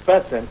me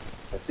professing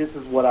that this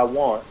is what I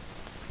want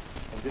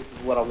and this is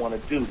what I want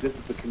to do. This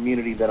is the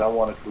community that I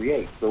want to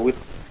create. So it's,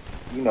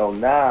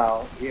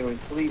 now here in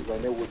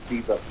Cleveland, it would be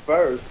the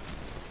first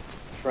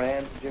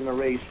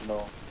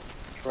transgenerational,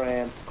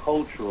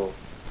 transcultural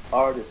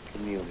artist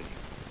community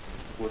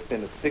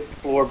within a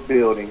six-story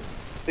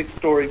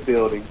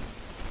building,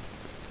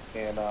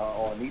 and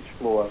on each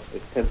floor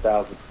is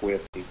 10,000 square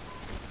feet.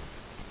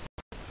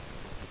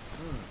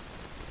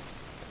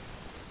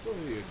 Go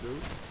ahead,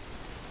 dude.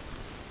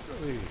 Go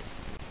ahead.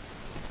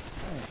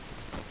 Dang.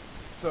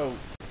 So,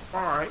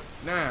 all right,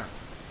 now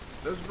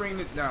let's bring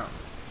it down.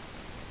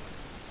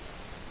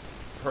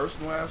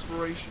 Personal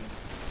aspiration,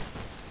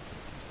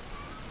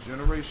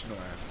 generational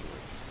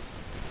aspiration.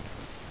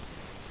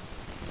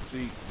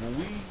 See, when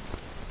we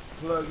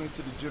plug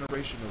into the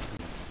generational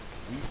piece,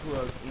 we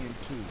plug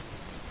into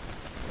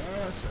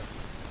ancestors.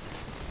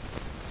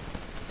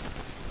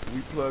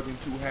 We plug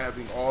into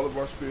having all of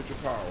our spiritual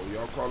power.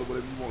 Y'all call it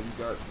whatever you want.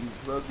 You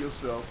plug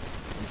yourself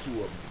into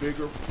a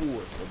bigger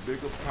force, a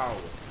bigger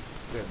power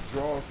that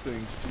draws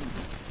things to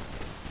you.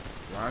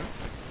 Right?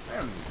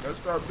 Family, let's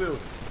start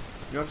building.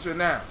 You know what I'm saying?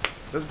 Now,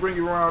 let's bring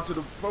it around to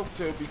the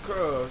folktale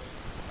because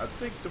I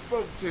think the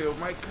folktale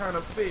might kind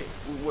of fit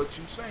with what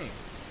you're saying.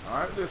 All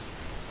right, listen.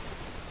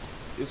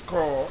 It's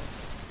called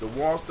The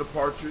Wasp, the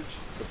Partridges,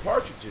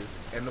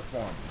 and the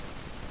Farmer.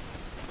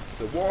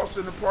 The wasp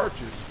and the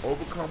partridge,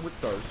 overcome with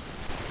thirst,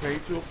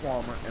 came to a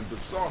farmer and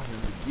besought him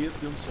to give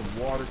them some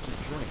water to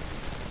drink.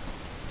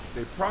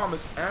 They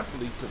promised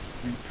amply to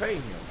repay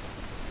him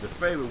the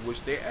favor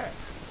which they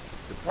asked.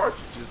 The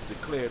partridges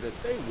declared that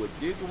they would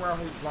dig around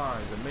his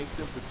vines and make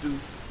them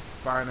produce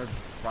finer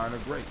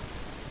grapes.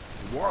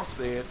 The wasp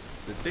said,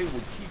 that they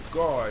would keep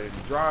guard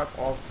and drive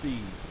off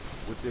thieves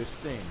with their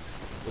stings.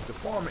 But the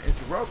farmer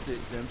interrupted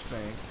them,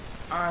 saying,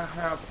 I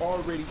have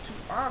already 2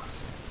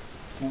 oxen,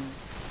 who,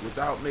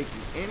 without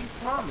making any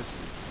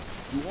promises,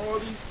 do all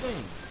these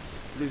things.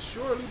 It is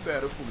surely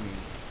better for me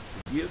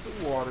to give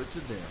the water to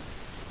them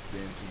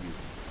than to you.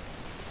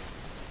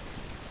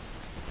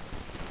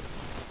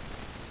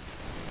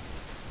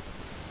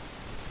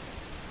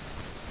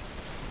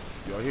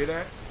 Y'all hear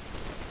that?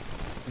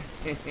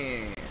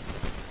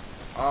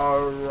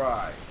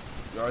 Alright.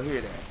 Y'all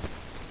hear that?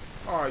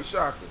 Alright,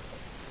 Shaka.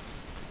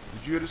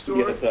 Did you hear the story?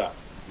 Yes, sir.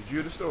 Did you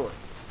hear the story?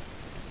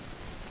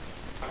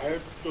 I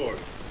heard the story.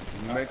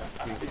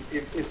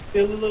 It's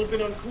still a little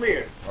bit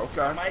unclear.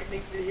 Okay. I might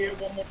need to hear it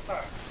one more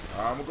time.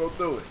 I'm going to go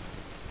through it.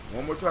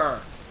 One more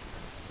time.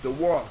 The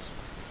wasp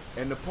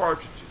and the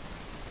partridges.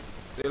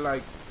 They're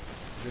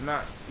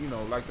not,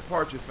 like the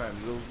partridge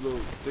family. Those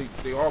little,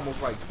 they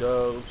almost like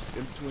doves,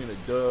 in between a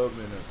dove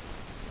and a...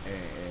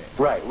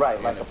 Right,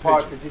 like a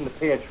partridge in the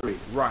pear tree.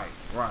 Right.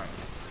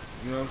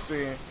 You know what I'm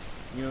saying?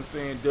 You know what I'm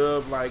saying?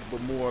 Dove-like,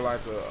 but more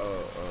like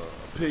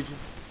a pigeon.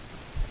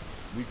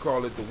 We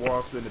call it the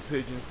wasp and the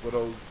pigeons for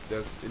those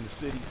that's in the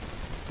cities.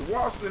 The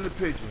wasp and the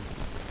pigeons,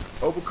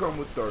 overcome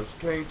with thirst,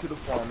 came to the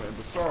farmer and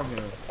besought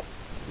him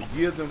to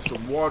give them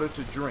some water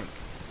to drink.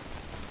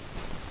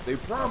 They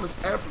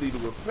promised amply to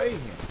repay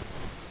him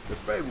the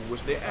favor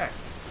which they asked.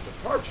 The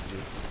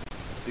partridges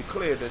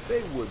declared that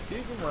they would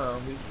dig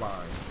around his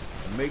vine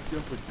and make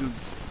them produce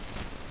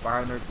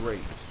finer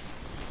grapes.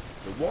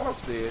 The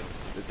wasp said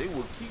that they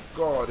would keep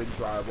guard and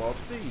drive off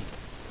thieves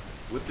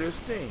with their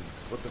stings.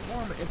 But the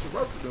farmer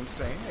interrupted them,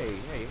 saying, Hey,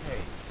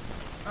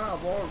 I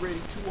have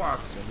already 2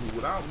 oxen who,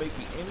 without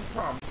making any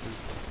promises,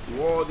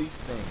 do all these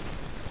things.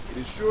 It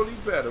is surely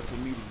better for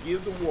me to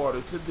give the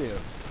water to them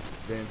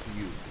than to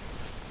you.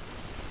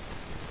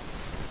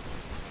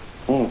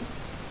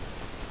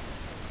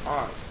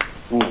 Alright,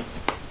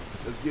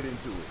 let's get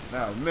into it.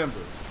 Now remember,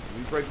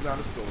 when we break down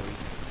the story,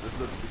 let's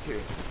look at the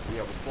characters. We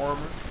have a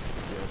farmer,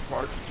 we have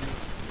partridges,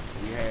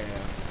 we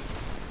have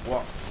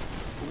wasps.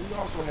 But we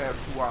also have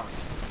 2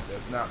 oxen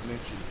that's not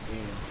mentioned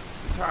in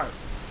the title.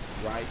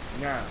 Right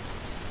now,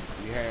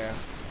 we have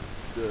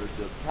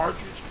the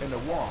partridge and the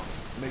wasp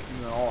making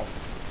an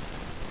offering.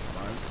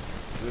 Right?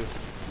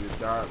 Listen, we're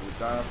dying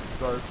from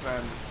third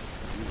family.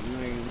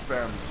 We ain't even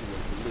family to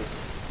us, but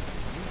listen.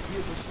 You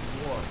give us some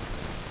water.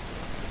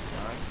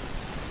 Right?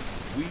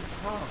 We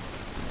promise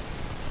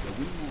that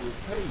we will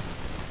repay you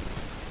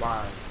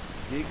by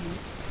digging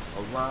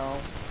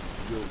around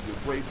your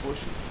grape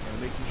bushes and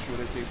making sure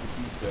that they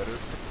produce better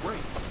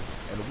grapes.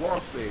 And the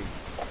wasp said,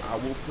 I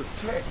will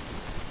protect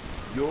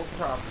your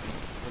property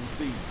from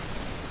thieves.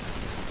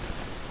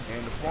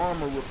 And the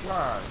farmer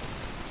replied,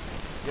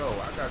 Yo,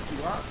 I got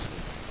 2 oxen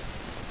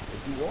that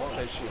do all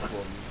that shit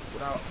for me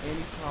without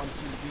any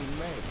promises being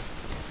made.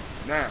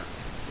 Now,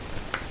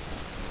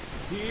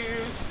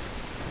 here's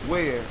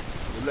where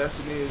the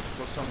lesson is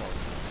for some of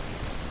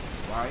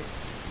you. Right?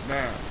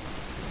 Now,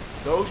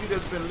 those of you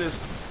that's been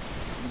listening,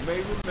 you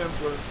may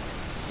remember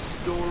the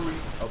story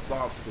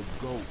about the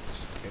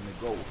goats and the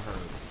goat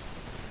herder,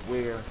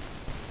 where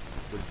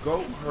the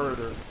goat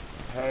herder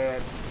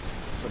had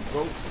some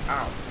goats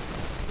out,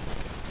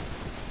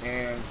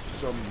 and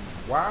some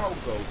wild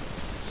goats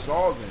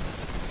saw them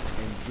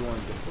and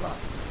joined the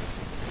flock.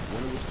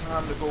 When it was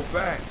time to go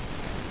back,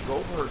 the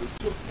goat herder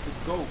took the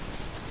goats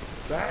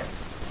back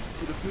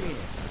to the pen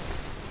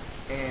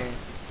and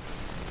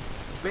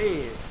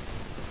fed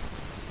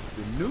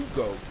the new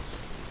goats,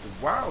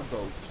 the wild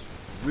goats,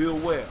 real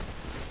well,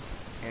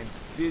 and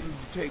didn't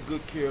take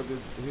good care of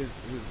his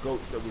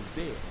goats that was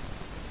dead.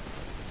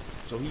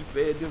 So he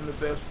fed them the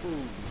best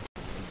food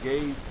and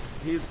gave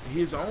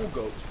his own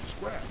goats the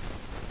scraps.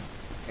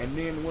 And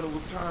then when it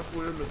was time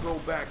for them to go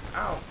back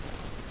out,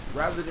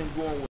 rather than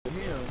going with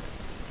him,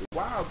 the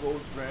wild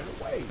goats ran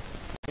away.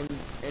 And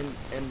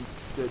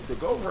the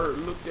goat herd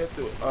looked at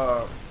the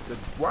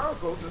wild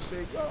goats and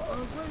said, Y'all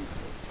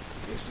ungrateful.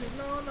 They said,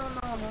 No,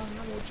 homie, I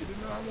want you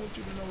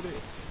to know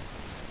that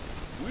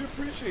we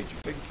appreciate you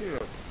taking care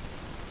of us.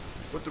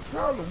 But the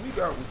problem we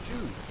got with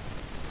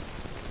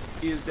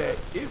you is that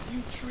if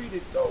you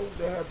treated those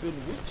that have been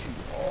with you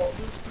all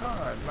this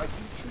time like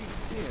you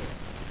treated them,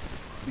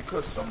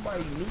 because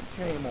somebody new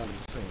came on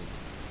the scene,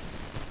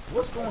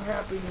 what's going to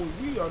happen when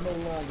we are no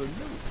longer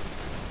new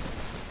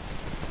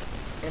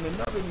and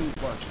another new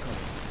bunch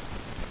comes?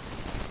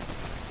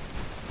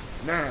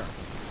 Now,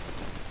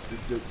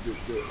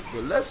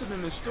 the lesson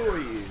in the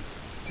story is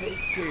take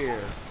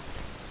care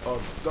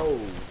of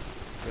those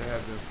that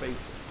have been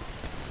faithful.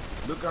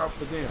 Look out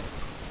for them,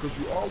 because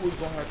you always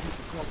going to have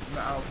people come from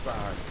the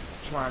outside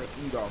trying to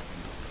eat off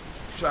you.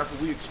 Shaka,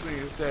 we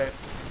experienced that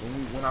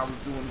when I was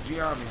doing the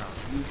Gye-Nyame house.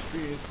 We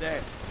experienced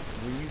that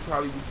when you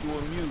probably was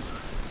doing music.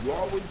 You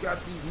always got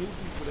these new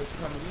people that's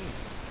coming in.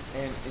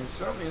 And in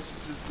some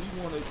instances, we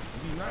want to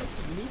be nice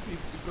to the new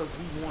people because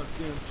we want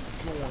them to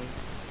join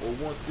or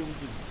want them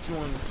to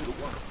join into the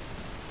work.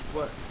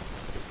 But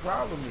the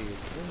problem is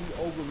when we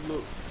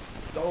overlook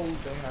those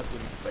that have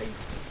been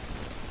faithful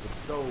with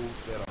those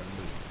that are new.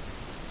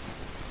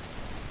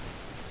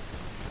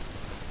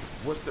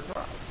 What's the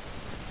problem?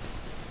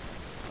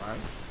 Right?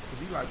 Because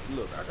he like,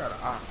 look, I got an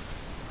ox.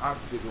 Ox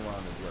dig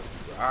around the grapes.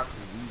 The ox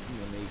is eating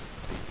and they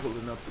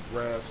pulling up the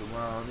grass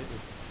around it.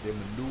 Their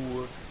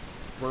manure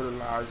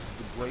fertilizes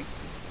the grapes.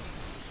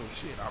 So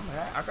shit, I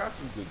got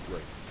some good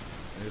grapes.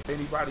 And if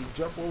anybody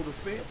jump over the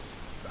fence,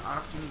 the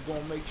oxen is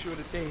gonna make sure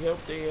that they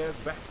help their ass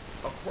back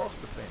across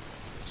the fence.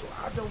 So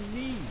I don't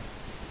need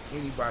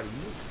anybody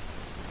new.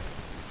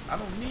 I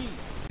don't need,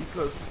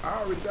 because I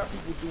already got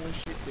people doing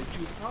shit that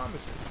you're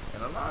promising.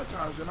 And a lot of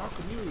times in our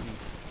community,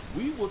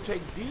 we will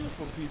take deals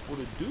from people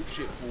to do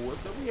shit for us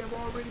that we have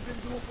already been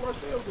doing for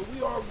ourselves, that we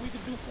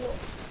could do for.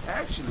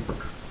 Actually,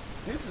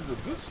 this is a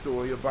good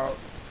story about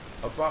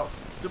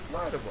the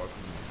plight of our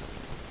community.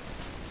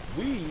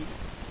 We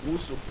will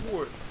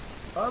support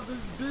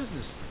others'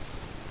 businesses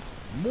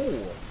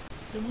more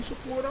than we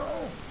support our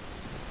own.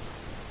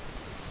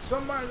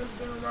 Somebody that's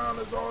been around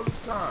us all this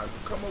time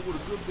come up with a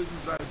good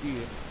business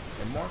idea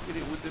and market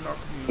it within our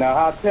community.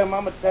 Now, Tim,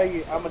 I'm gonna tell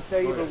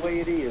you the way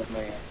it is,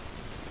 man.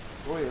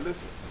 Go ahead,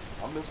 listen.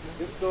 I'm listening.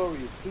 This story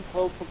is too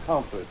close for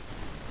comfort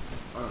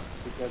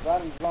because I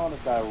have drawn a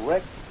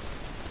direct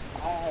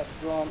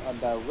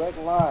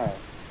line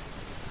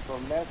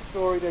from that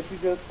story that you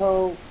just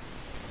told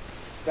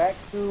back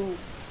to,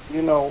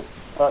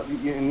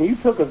 and you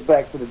took us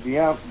back to the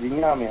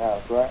Gye-Nyame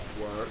house, right?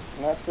 Word.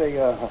 And I say,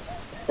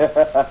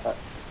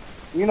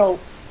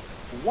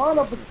 one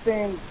of the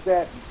things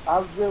that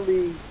I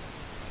really,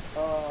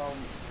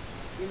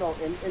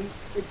 and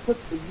it took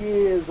the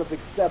years of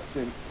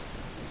acceptance,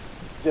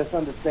 just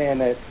understand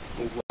that it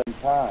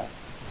wasn't time.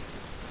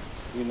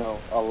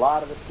 A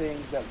lot of the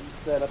things that we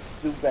set up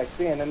to do back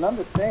then, and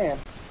understand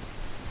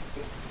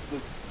the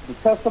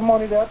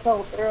testimony that I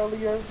told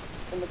earlier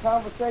in the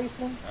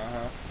conversation,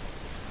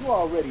 you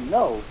already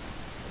know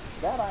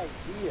that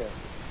idea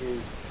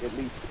is at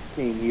least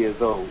 15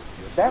 years old.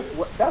 Yes,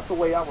 that's the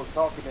way I was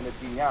talking in the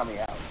Gye-Nyame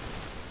house.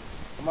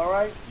 Am I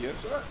right? Yes,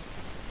 sir.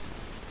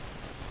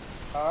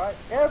 All right.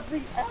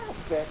 Every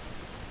aspect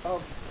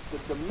of the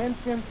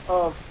dimensions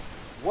of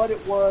what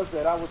it was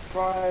that I was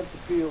trying to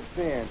build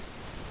then,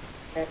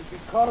 and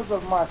because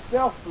of my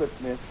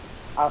selflessness,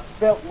 I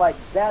felt like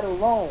that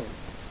alone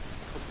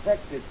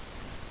protected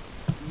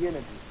the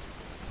energy.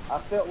 I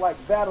felt like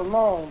that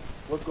alone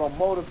was going to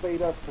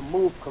motivate us to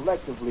move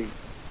collectively,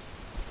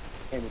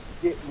 and it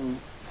didn't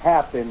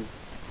happen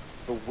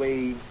the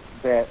way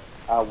that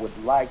I would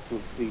like to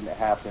have seen it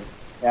happen.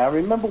 And I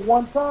remember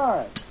one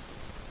time,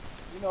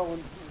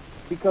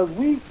 because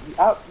we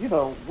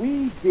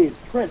did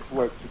trench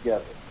work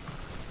together.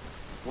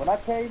 When I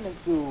came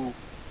into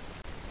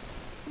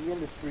the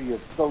industry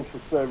of social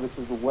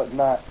services and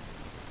whatnot,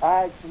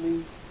 I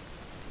actually,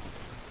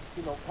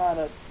 kind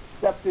of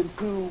stepped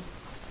into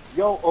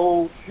your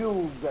old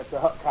shoes at the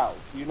Huck House,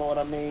 you know what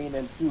I mean,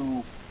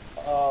 into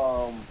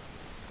a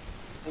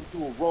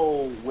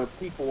role where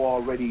people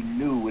already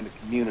knew in the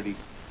community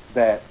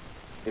that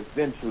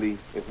eventually,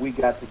 if we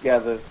got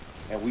together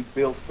and we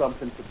built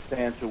something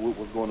substantial, it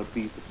was going to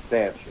be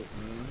substantial.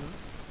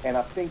 Mm-hmm. And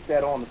I think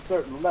that on a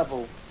certain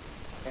level,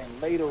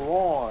 and later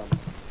on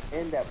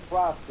in that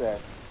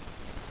process,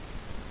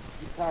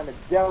 you kind of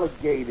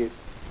delegated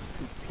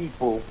to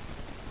people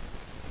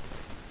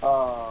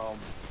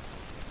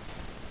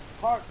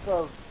parts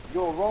of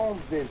your own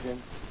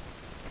vision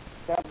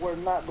that were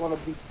not going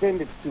to be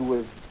tended to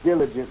as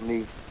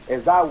diligently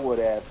as I would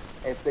have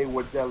if they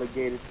were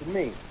delegated to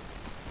me.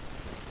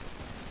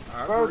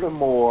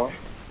 Furthermore,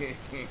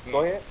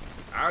 go ahead.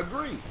 I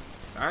agree.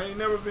 I ain't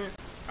never been,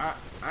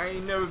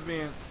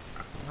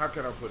 how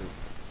can I put it?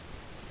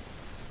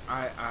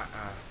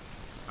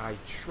 I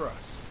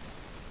trust.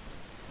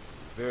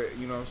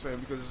 You know what I'm saying?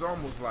 Because it's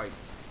almost like,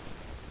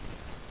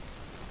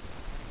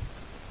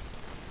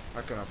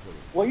 how can I put it?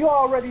 Well, you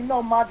already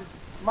know my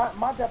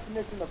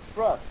definition of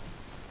trust,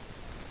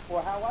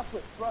 or how I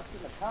put trust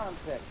in the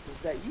context, is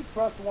that you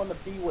trust one to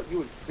be what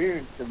you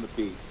experience them to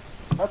be.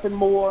 Nothing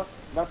more,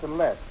 nothing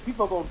less.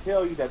 People are going to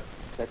tell you that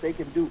they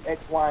can do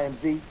X, Y, and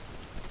Z.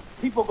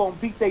 People are going to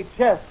beat their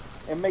chest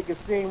and make it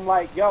seem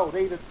like, yo,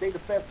 they the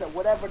best at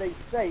whatever they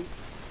say.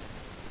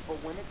 But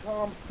when it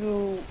comes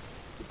to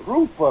the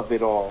proof of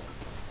it all,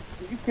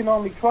 you can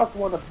only trust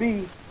one to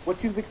be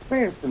what you've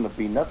experienced them to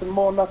be. Nothing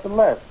more, nothing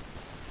less.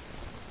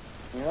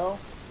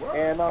 Right.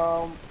 And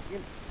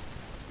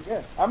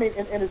yeah. I mean,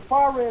 and as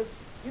far as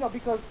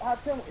because I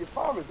tell you, as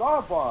far as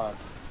our bond,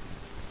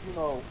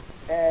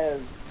 as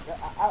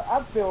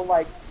I feel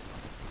like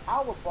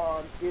our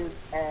bond is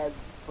as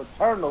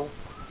fraternal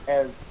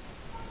as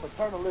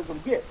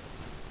fraternalism gets.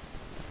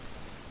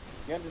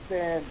 You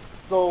understand?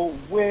 So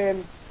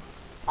when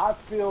I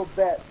feel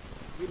that,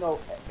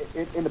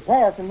 in the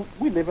past, and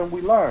we live and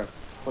we learn,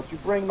 but you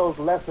bring those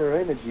lesser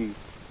energies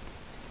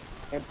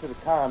into the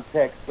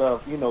context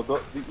of, and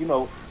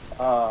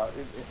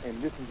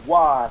this is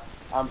why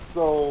I'm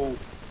so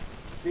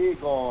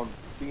big on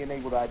being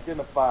able to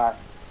identify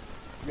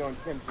your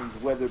intentions,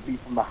 whether it be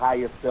from the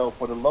higher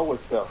self or the lower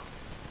self.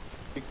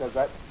 Because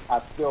I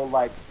feel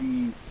like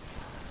when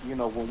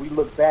we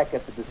look back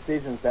at the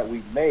decisions that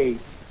we've made,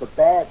 the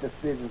bad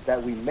decisions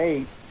that we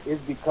made is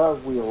because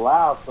we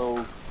allowed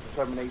those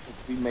determinations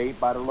to be made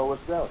by the lower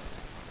self.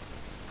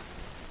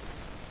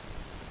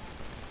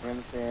 You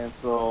understand?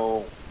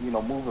 So,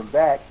 moving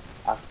back,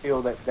 I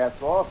feel that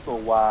that's also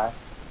why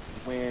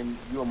when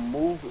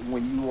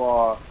you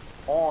are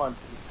on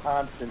this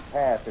constant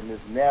path and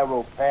this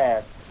narrow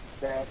path,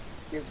 that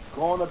it's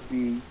gonna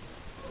be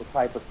the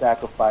type of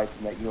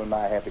sacrificing that you and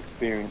I have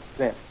experienced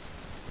since.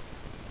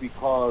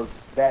 Because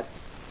that's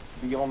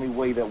the only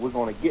way that we're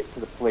gonna get to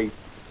the place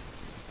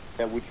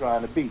that we're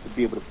trying to be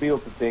able to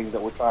build the things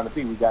that we're trying to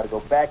be. We got to go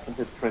back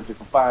into the trenches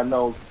and find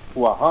those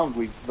who are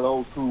hungry,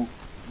 those who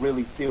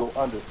really still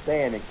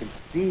understand and can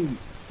see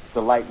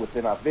the light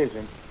within our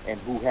vision, and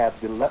who have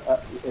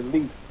at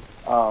least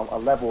a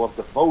level of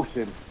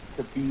devotion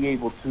to be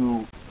able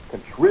to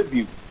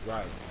contribute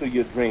to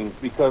your dreams.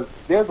 Because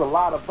there's a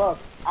lot of us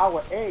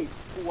our age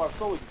who are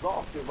so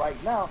exhausted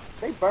right now,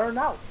 they burn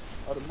out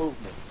of the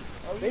movement.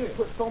 They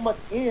put so much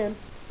into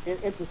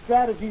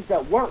strategies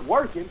that weren't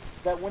working,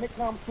 that when it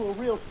comes to a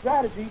real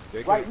strategy,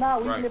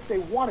 even if they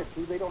wanted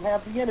to, they don't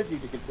have the energy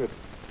to contribute.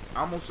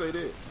 I'm going to say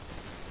this.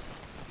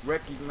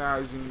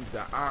 Recognizing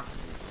the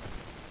oxes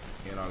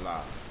in our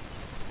lives.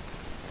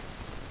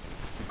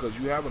 Because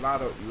you have a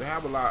lot,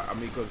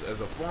 because as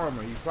a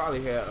farmer, he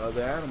probably had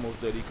other animals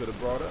that he could have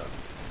brought up.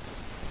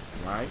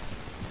 Right?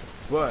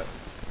 But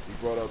he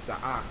brought up the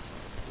oxen.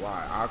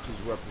 Why? Oxes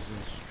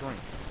represent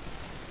strength,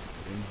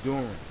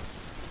 endurance,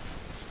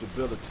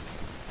 stability.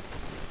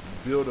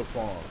 Build a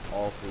farm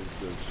off of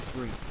the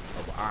strength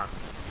of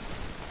oxen,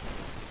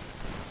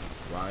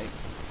 right?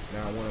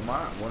 Now,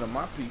 one of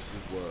my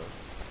pieces was,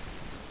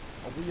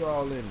 we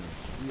all in this,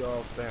 we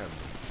all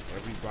family,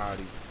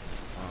 everybody,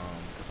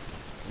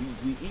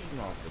 we eating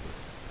off of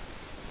this.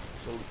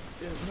 So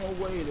there's no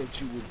way that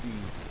you would be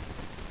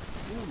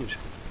foolish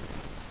with it.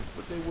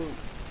 But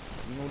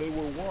they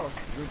were wasps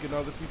drinking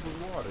other people's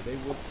water.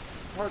 They were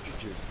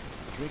partridges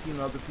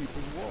drinking other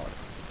people's water,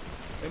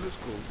 and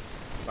it's cool.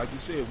 Like you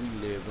said,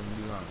 we live and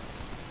we learn.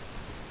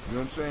 You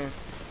know what I'm saying?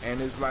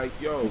 And it's like,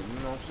 you know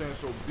what I'm saying?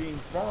 So being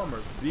the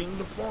farmer,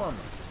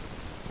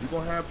 we're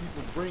going to have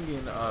people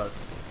bringing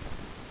us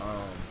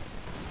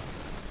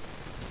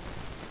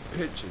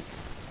pitches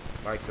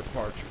like the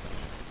partridge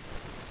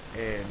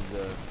and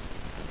the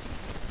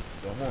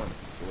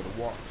hornets or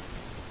the wasps.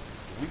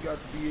 We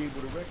got to be able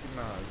to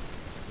recognize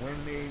when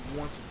they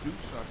want to do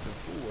something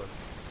for us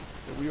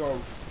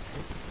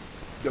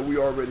that we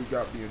already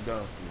got being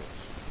done for us.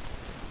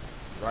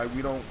 Right?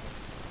 We don't,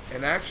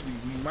 and actually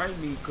we might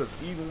need, because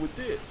even with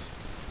this,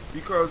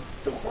 because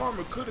the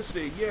farmer could have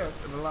said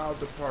yes and allowed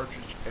the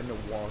partridge and the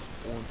wasp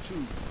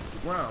onto the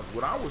ground.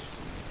 What I was,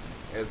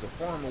 as a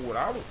farmer, what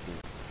I was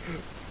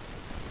doing,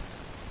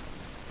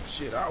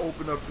 I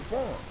opened up the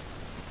farm.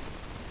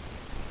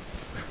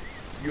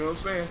 You know what I'm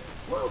saying?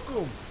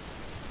 Welcome.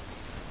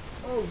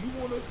 Oh, you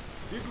want to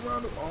dig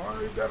around? I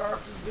already got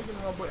oxen digging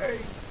around, but hey,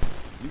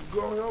 you can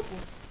go help them.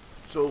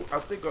 So I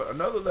think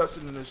another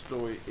lesson in this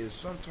story is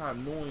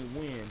sometimes knowing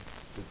when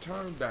to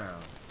turn down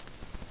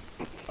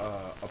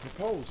a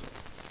proposal.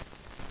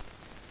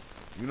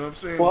 You know what I'm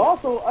saying? Well,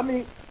 also,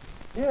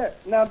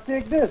 now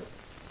dig this.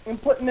 In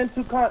putting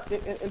into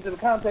the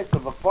context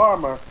of a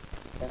farmer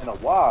and a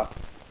wasp,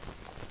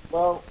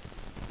 well,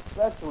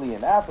 especially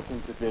in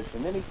African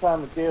tradition,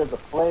 anytime that there's a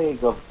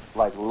plague of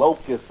like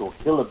locusts or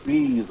killer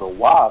bees or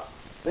wasps,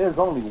 there's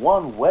only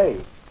one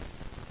way.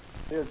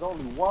 There's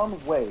only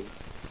one way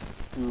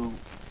to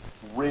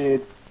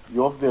rid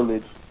your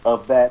village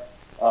of that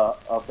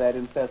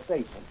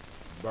infestation.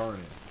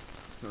 Burning.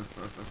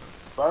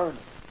 Burning.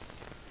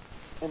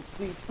 And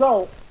see,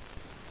 so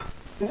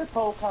this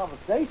whole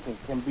conversation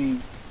can be,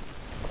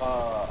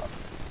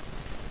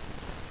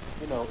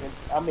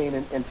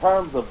 in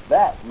terms of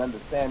that and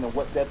understanding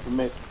what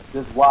detriment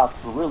this wasp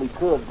really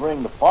could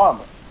bring the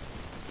farmer.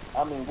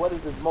 I mean, what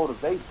is his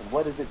motivation?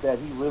 What is it that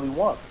he really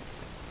wants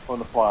from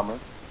the farmer?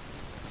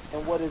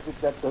 And what is it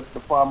that the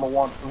farmer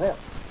wants from him?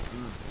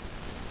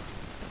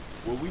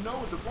 Well, we know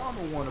what the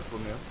farmer wanted from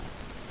him.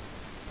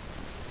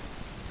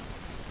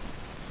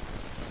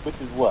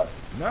 Which is what?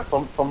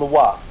 Nothing. From the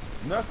wasp.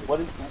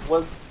 Nothing.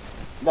 Was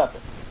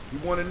nothing. He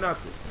wanted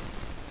nothing.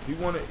 You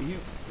know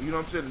what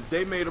I'm saying?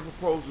 They made a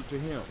proposal to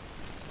him.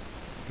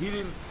 He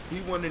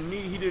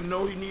didn't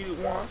know he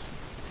needed wasps.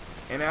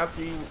 And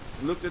after he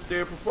looked at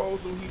their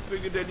proposal, he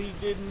figured that he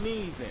didn't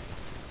need them.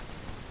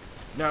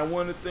 Now,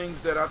 one of the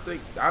things that I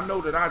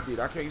know that I did,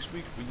 I can't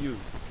speak for you.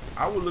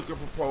 I would look at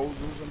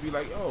proposals and be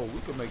like, oh, we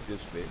can make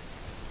this fit.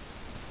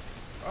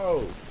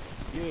 Oh,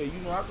 yeah,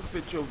 I can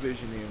fit your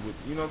vision in with,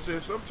 you know what I'm saying?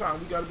 Sometimes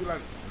we got to be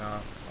like, nah,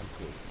 I'm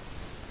cool.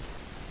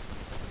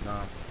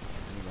 Nah,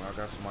 I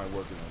got somebody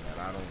working on that.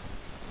 I don't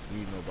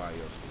need nobody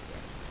else with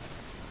that.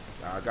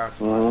 I got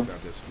somebody who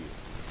got that skill.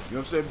 You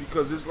know what I'm saying?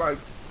 Because it's like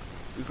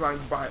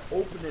by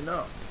opening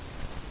up,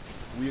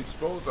 we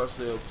expose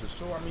ourselves to,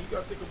 you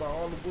got to think about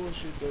all the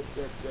bullshit that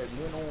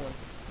went on.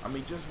 I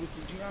mean, just with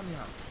the Gye-Nyame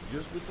house,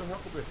 just with the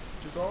Huckleberry,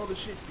 just all the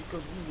shit, because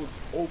we was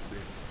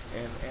open.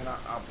 And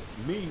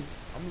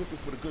I'm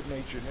looking for the good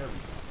nature in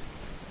everything.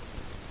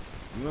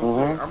 You know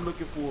what I'm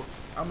saying?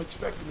 I'm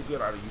expecting the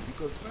good out of you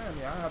because,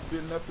 family, I have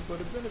been nothing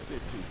but a benefit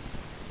to you.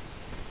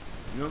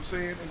 You know what I'm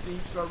saying? And then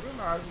you start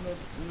realizing that,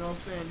 you know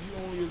what I'm saying, you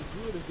only as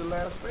good as the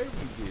last favor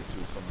you did to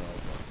some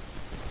motherfuckers.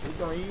 It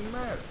don't even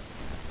matter.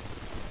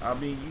 I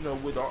mean, you know,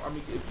 if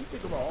you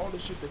think about all the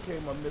shit that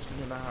came up missing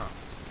in the house,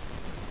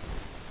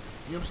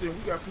 you know what I'm saying?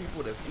 We got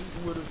people that's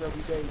eating with us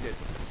every day that,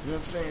 you know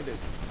what I'm saying, that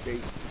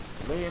they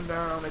laying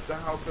down at the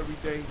house every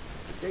day,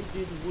 but they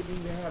wouldn't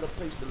even have a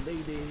place to lay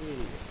their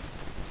head.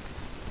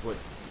 But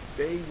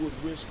they would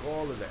risk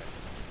all of that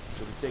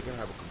so that they can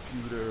have a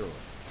computer or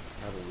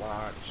have a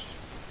watch.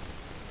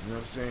 You know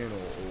what I'm saying?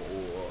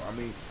 Or I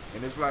mean,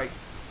 and it's like,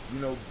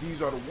 you know,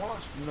 these are the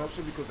wasps, you know what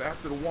I'm saying? Because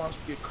after the wasps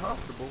get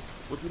comfortable,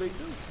 what do?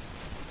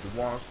 The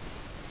wasps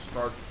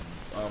start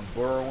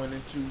burrowing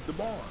into the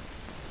barn.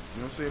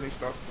 You know what I'm saying? They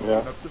start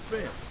throwing up the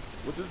fence.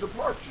 What does the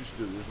partridge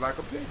do? It's like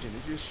a pigeon.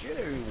 It's just shit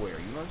everywhere.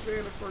 You know what I'm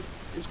saying? At first,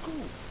 it's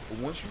cool. But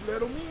once you let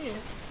them in,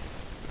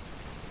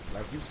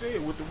 like you said,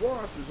 with the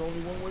wasps, there's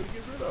only one way to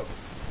get rid of them.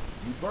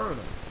 You burn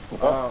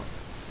them.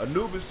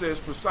 Anubis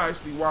says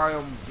precisely why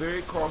I'm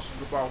very cautious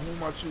about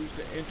whom I choose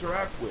to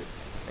interact with.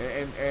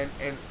 And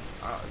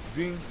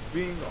being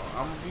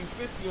I'm gonna be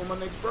 50 on my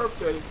next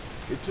birthday.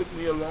 It took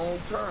me a long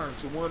time.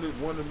 So one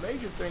of the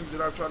major things that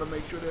I try to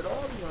make sure that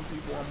all the young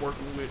people I'm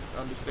working with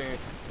understand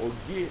or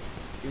get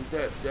is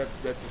that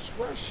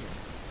discretion.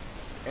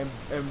 And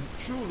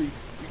truly,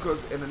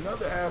 because in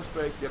another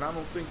aspect that I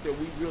don't think that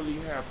we really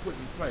have put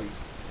in place,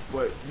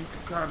 but you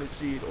can kind of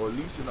see it, or at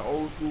least in the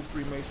old school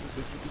Freemasons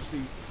that you can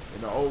see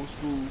in the old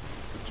school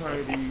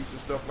fraternities and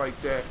stuff like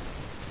that,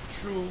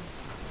 true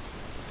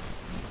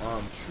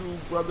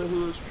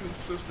brotherhoods, true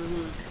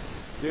sisterhoods,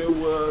 there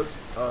was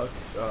a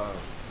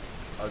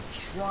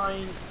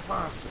trying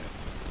process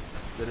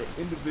that an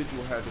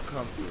individual had to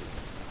come through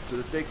so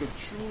that they could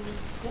truly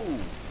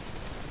prove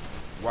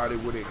why they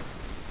were there.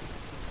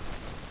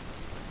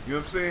 You know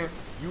what I'm saying?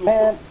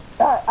 Man,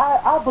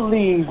 I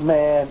believe,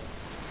 man,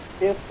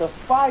 if the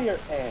fire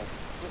ants,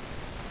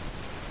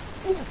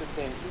 here's the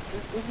thing,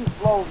 it just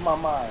blows my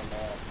mind,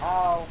 man,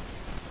 how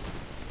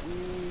we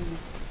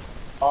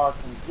are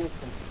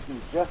conditioned to do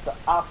just the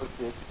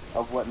opposite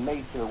of what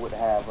nature would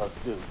have us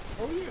do.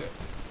 Oh, yeah.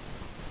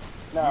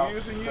 Now,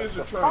 years and years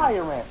the of trying.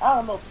 fire ant, I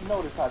don't know if you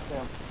noticed how,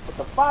 Tim, but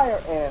the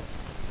fire ants,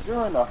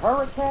 during a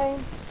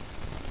hurricane,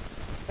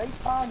 they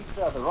find each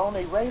other on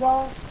their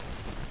radar,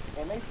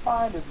 and they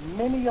find as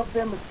many of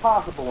them as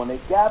possible, and they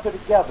gather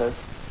together,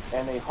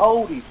 and they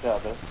hold each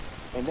other,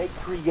 and they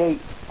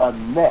create a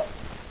net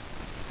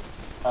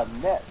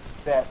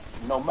that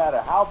no matter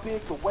how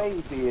big the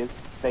wave is,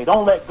 they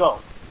don't let go.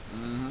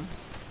 Mm-hmm.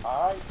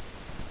 All right?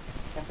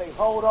 And they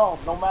hold on,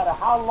 no matter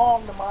how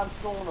long the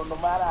monsoon or no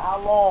matter how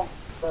long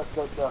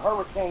the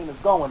hurricane is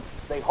going,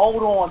 they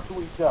hold on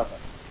to each other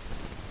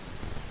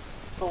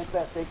so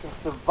that they can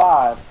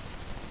survive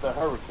the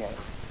hurricane.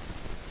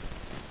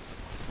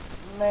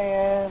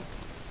 Man.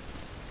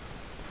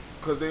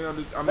 Because they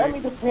let me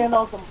depend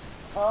on some,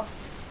 huh?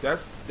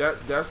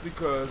 That's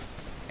because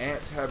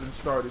ants haven't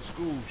started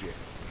schools yet.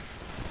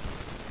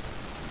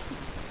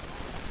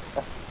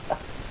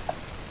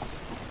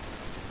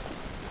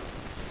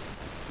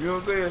 You know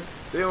what I'm saying?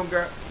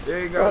 They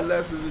ain't got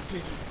lessons of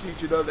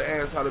teaching other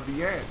ants how to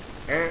be ants.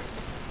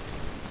 Ants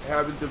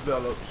haven't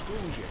developed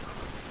schools yet.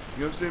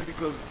 You know what I'm saying?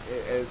 Because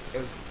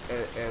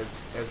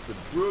as the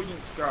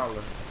brilliant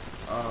scholar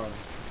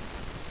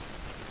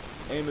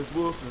Amos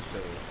Wilson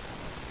says,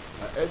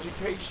 an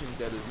education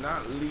that is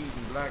not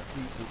leading black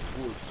people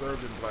towards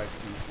serving black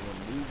people and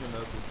moving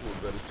us into a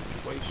better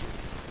situation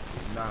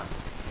is not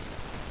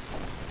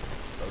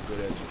a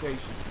good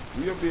education.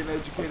 We are being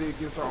educated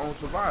against our own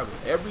survival.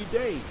 Every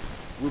day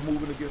we're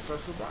moving against our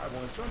survival.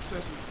 In some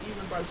senses,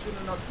 even by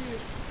sending our kids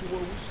to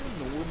where we send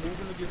them, we're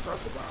moving against our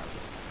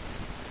survival.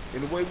 In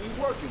the way we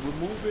work it,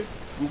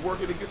 we're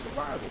working against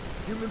survival.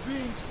 Human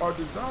beings are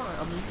designed,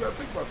 I mean, you gotta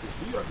think about this.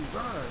 We are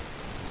designed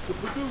to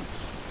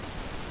produce,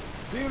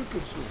 then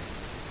consume.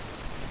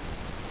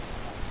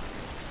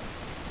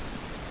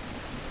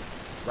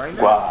 Right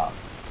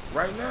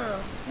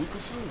now, we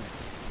consume.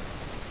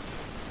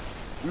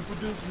 We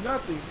produce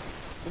nothing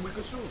and we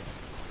consume.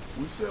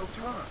 We sell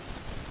time.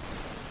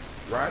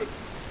 Right?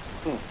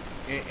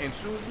 And as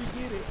soon as we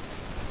get it,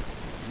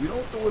 we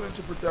don't throw it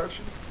into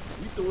production,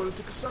 we throw it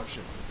into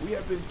consumption. We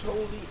have been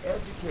totally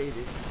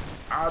educated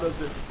out of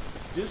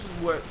this is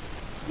what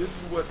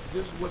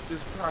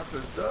this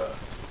process does.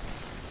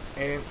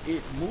 And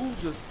it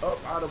moves us up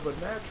out of a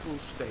natural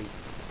state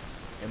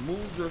and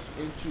moves us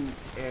into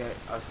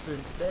a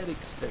synthetic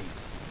state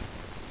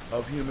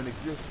of human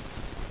existence.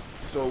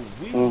 So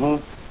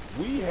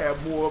we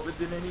have more of it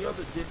than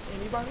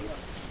anybody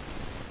else.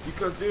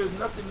 Because there's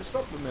nothing to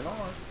supplement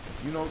ours.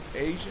 You know,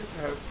 Asians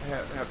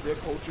have their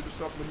culture to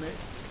supplement.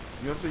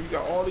 You know what I'm saying? You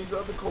got all these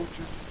other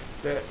cultures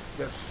that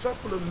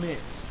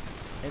supplement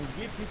and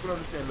get people to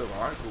understand, look,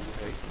 all right, cool,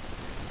 hey,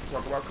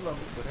 talk about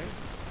Columbus, but hey,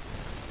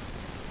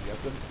 you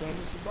have to understand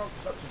this about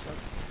such and such.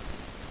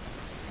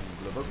 And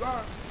blah, blah,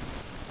 blah.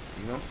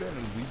 You know what I'm saying?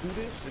 And we do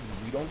this and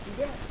we don't do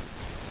that.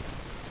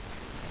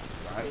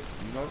 right?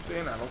 You know what I'm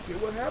saying? I don't care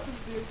what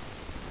happens there.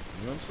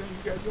 You know what I'm saying?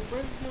 You got your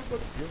friends there,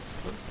 but your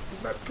friends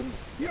not come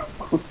here.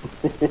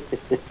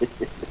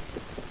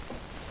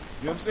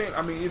 You know what I'm saying?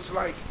 I mean, it's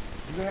like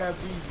you have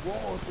these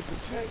walls to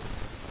protect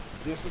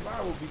their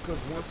survival because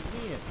once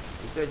again,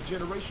 it's that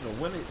generational.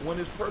 When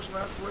it's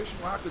personal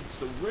aspirational, I could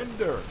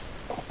surrender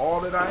all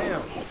that I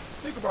am.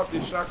 Think about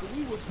this, Shaka.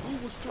 We was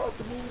taught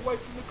to move away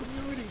from the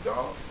community,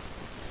 dog.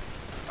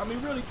 I mean,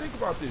 really think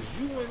about this.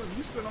 You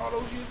spent all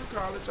those years in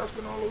college. I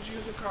spent all those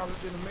years in college,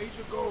 and the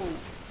major goal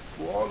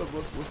for all of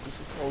us was to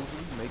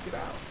supposedly make it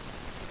out.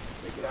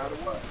 Make it out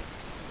of what?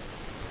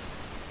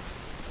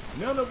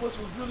 None of us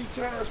was really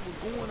tasked with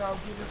going out,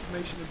 getting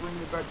information, and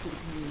bringing it back to the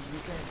communities we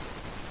came from.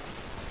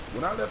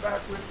 When I left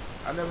Akron,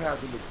 I never had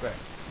to look back.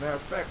 Matter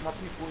of fact, my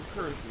people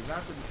encouraged me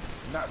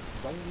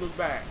don't look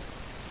back.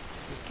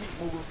 Just keep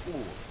moving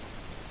forward.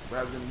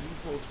 Rather than you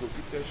folks go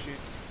get that shit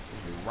and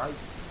get right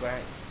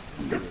back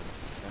here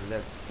and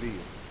let's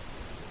build.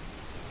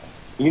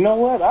 You know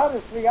what?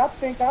 Honestly, I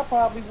think I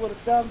probably would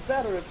have done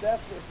better if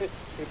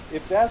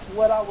that's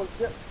what I was.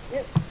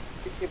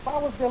 If I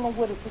was dealing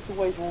with a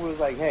situation where it was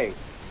like, hey,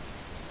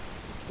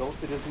 go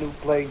to this new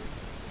place.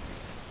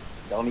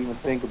 Don't even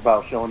think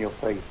about showing your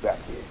face back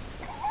here.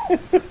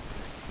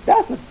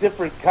 That's a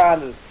different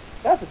kind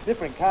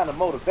of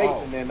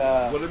motivation than.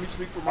 Well, let me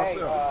speak for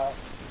myself.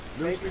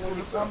 Maybe when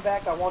you come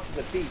back, I want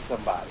you to beat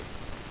somebody.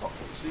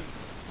 See,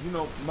 you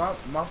know,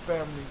 my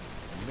family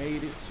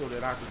made it so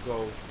that I could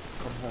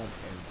come home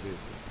and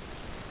visit.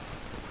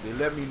 They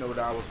let me know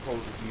that I was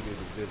supposed to be there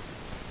to visit.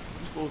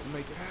 You're supposed to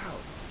make it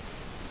out.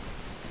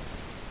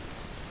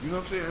 You know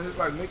what I'm saying? And it's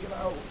like, make it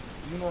out.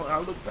 You know, I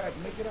look back,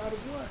 make it out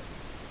of what?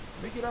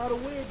 Make it out of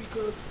where?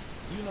 Because,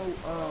 you know,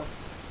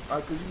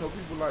 because, you know,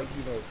 people like,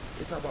 you know,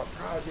 they talk about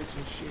projects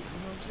and shit. You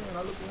know what I'm saying?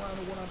 I look around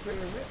at what I'm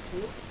paying rent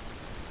for.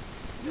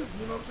 You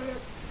know what I'm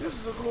saying? This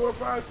is a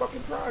glorified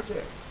fucking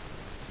project.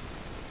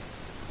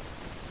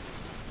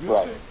 You know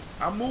what I'm saying?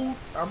 I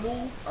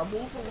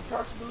moved from a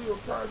possibility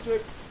of a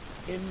project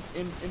in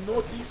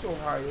Northeast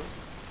Ohio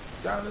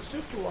down to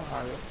Central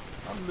Ohio.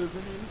 I'm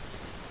living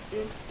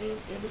in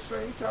the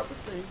same type of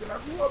thing that I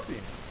grew up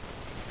in.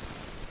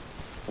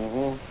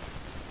 Mm-hmm.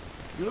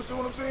 You understand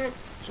what I'm saying?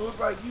 So it's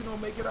like, you know,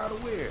 make it out of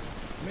where?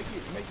 Make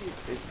it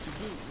to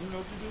do, you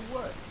know, to do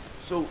what?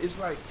 So it's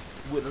like,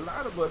 with a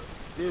lot of us,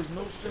 there's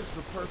no sense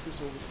of purpose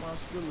or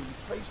responsibility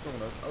placed on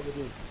us other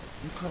than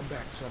you come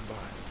back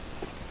somebody.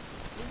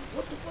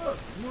 What the fuck?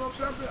 You know what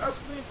I'm saying? I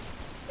spent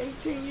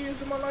 18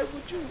 years of my life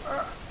with you.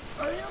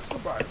 I am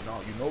somebody.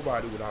 No, you're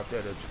nobody without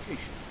that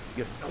education.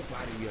 You're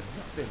nobody, you're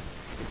nothing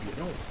if you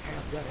don't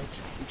have that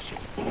education.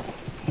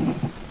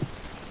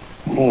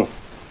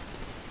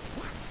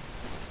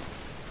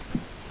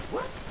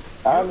 What?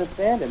 I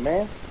understand it,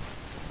 man.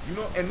 You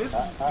know, and this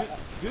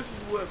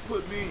is what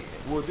put me.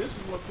 Well, this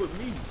is what put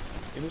me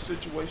in the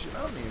situation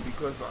I'm in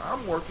because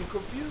I'm working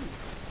confused.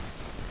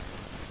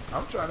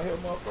 I'm trying to help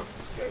motherfuckers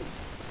escape,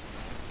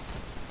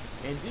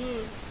 and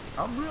then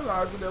I'm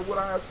realizing that what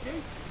I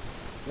escaped,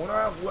 what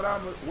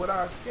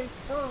I escaped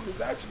from is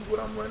actually what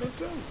I'm running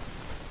to.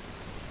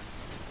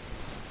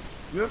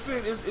 You know what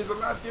I'm saying? It's a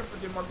lot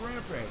different than my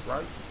grandparents,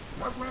 right?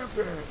 My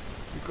grandparents,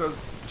 because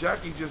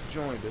Jackie just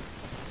joined us.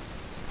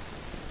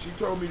 She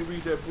told me to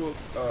read that book,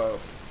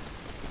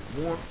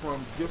 More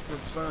from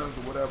Different Sons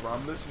or whatever.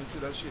 I'm listening to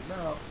that shit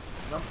now,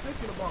 and I'm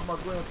thinking about my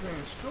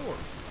grandparents' story.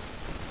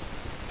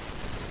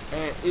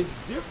 And it's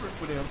different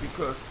for them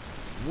because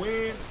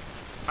when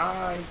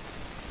I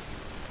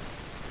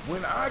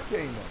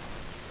came up,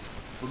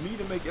 for me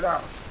to make it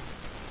out,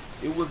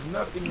 it was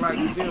nothing like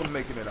them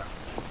making it out.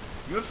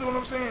 You understand what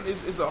I'm saying?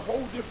 It's a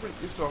whole different.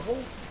 It's a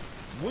whole.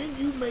 When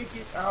you make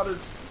it out of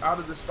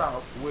the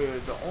South, where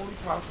the only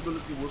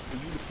possibility was for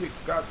you to pick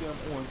goddamn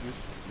oranges,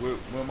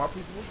 where my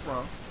people was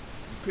from,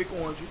 you pick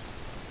oranges.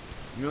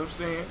 You know what I'm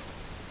saying?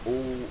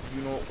 Or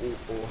you know,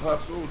 or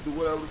hustle, or do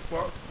whatever the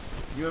fuck.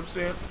 You know what I'm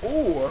saying?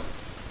 Or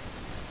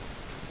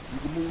you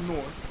can move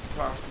north,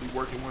 possibly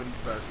work in one of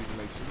these factories and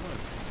make some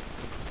money.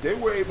 They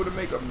were able to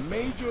make a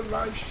major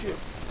life shift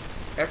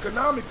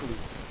economically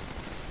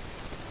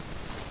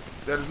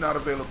that is not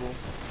available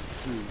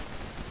to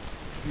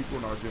people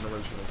in our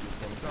generation at this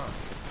point in time.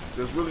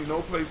 There's really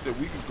no place that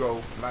we could go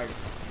like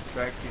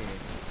back then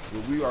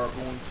where we are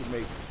going to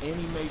make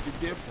any major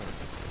difference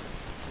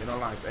in our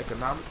life,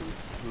 economically,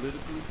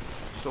 politically,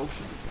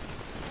 socially.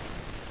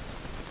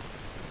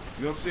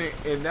 You know what I'm saying?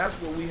 And that's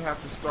what we have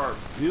to start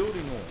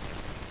building on.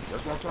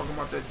 That's what I'm talking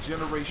about, that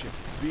generation,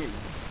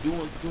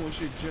 doing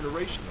shit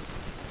generational.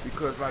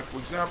 Because like, for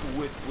example,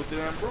 with the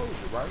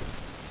ambrosia, right?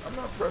 I'm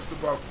not pressed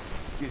about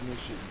getting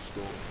this shit in the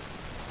store.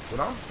 What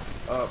I'm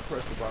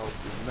pressed about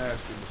is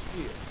mastering the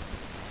skill,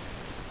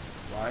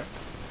 right?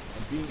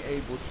 And being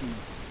able to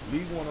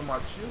leave one of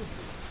my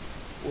children,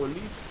 or at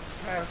least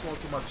pass on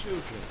to my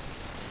children,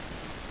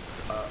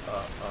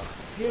 a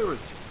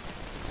heritage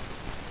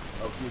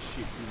of this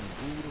shit being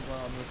brewed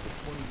around them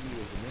for 20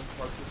 years and then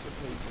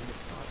participate in the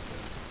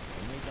process,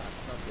 and they got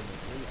something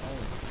that they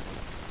own,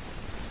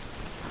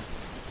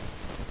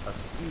 a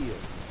skill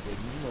that,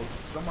 you know,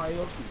 somebody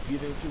else could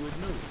get into it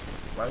new.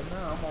 Right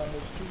now, I'm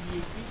almost 2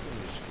 years deep in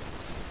this shit.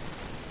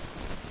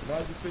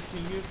 Imagine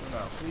 15 years from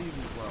now, Cleve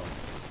is grown.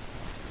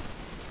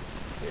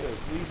 Yeah,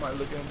 Cleve might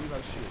look at him and be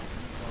like, shit,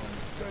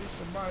 study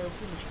some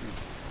biochemistry.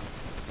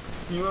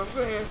 You know what I'm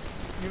saying?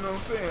 You know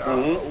what I'm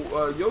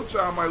saying? Your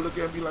child might look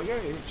at it and be like,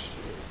 hey,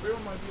 shit. Phil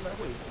might be like,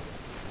 wait,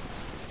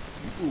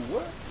 you do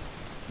what?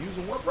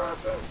 Using what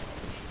process?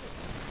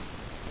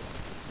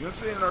 You know what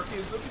I'm saying? And our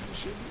kids look at this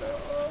shit and be like,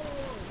 oh.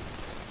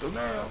 So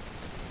now,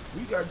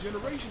 we got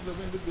generations of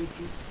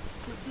individuals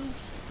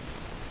producing.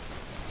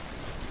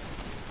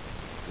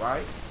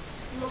 Right?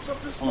 You know,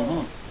 something small. You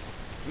know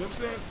what I'm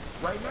saying?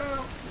 Right now,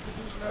 you're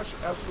producing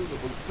absolutely,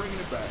 but bringing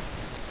it back.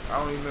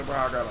 I don't even remember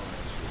how I got on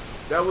that shit.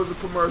 That was a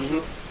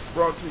commercial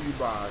brought to you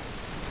by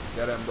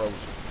that Ambrosia.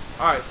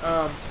 All right,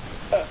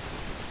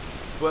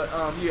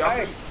 yeah,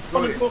 hey, go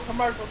let me ahead. do a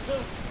commercial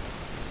too.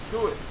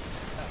 Do it.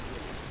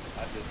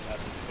 I just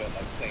felt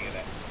like saying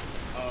that.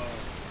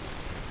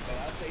 And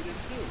I say this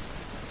too.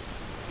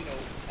 You know,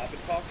 I've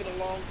been talking a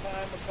long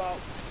time about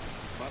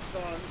my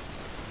son,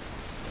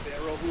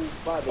 Pharaoh, who,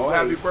 by the way,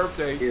 happy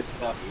birthday.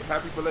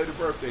 Happy belated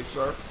birthday,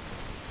 sir.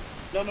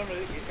 No, it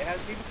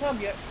hasn't even come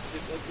yet.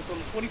 It's on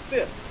the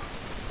 25th.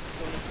 It's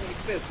on the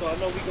 25th, so I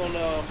know we're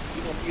gonna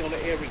be on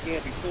the air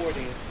again before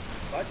then.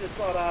 But I just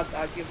thought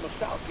I'd give him a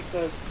shout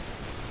because,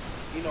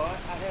 you know, I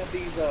have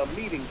these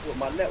meetings with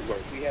my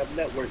network. We have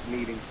network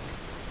meetings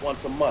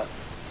once a month.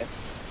 And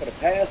for the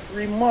past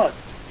 3 months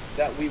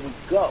that we would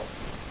go,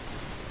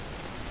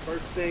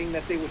 first thing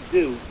that they would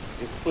do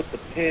is put the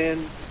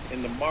pen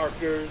and the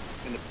markers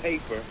and the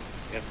paper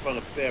in front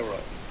of Pharaoh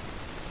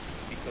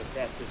because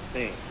that's his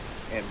thing.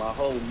 And my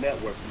whole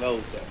network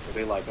knows that. So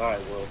they're like, all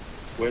right, well,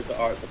 where's the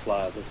art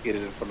supplies? Let's get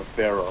it in front of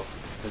Pharaoh.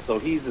 And so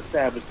he's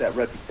established that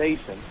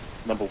reputation,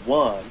 number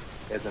one,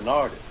 as an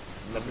artist.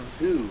 Number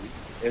two,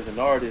 as an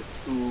artist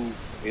who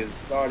is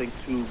starting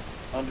to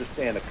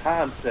understand the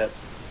concept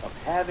of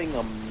having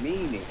a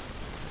meaning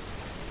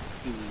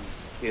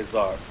to his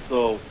art.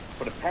 So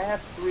for the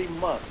past 3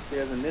 months,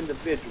 there's an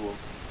individual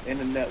in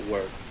the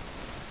network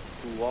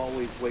who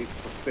always waits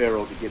for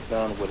Pharaoh to get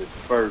done with his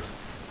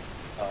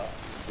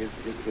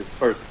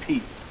first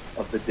piece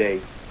of the day,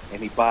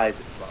 and he buys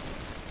it from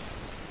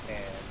him.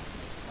 And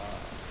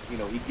you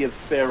know, he gives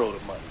Pharaoh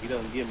the money. He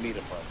doesn't give me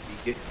the money.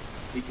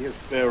 He gives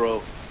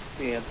Pharaoh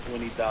 $10,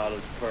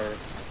 $20 per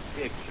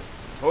picture.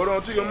 Hold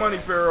on to your money,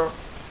 Pharaoh.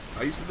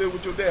 I used to live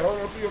with your dad. Hold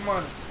on to your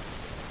money.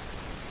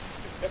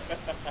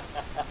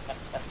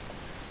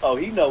 Oh,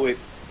 he know it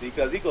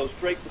because he goes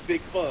straight to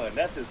Big Fun.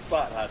 That's his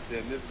spot out there.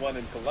 And there's one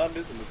in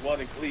Columbus and there's one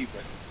in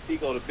Cleveland. He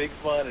go to Big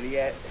Fun and he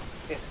asked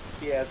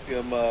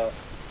him,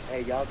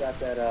 hey, y'all got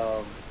that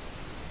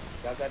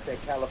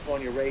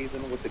California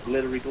raisin with the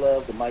glittery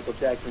glove, the Michael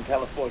Jackson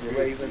California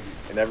raisin?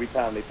 And every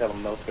time they tell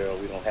him, no, Pharaoh,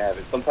 we don't have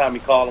it. Sometimes he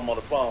call him on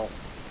the phone,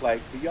 like,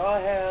 do y'all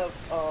have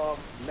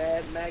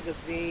Mad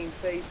Magazine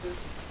faces?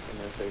 And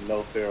they say,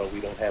 no, Pharaoh, we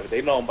don't have it.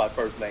 They know him by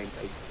first name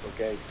faces,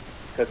 okay?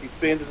 Because he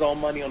spends his own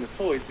money on the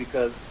toys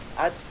because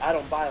I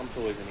don't buy him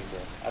toys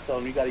anymore. I tell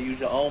him, you got to use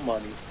your own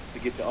money to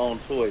get your own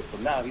toys. So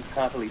now he's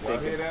constantly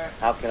thinking,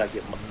 how can I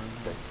get money?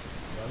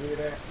 Y'all hear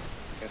that?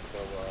 And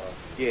so,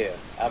 yeah,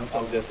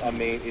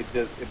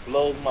 it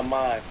blows my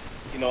mind.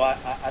 You know, I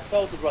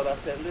told the brother, I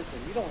said, listen,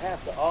 you don't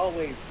have to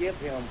always give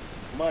him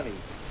money,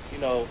 you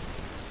know.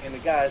 And the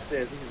guy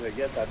says, he said,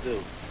 yes, I do.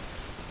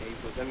 And he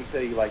says, let me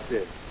tell you like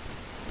this.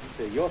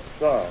 He said, your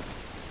son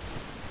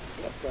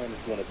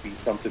is going to be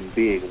something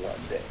big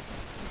one day.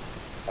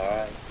 All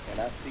right?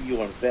 And I see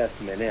your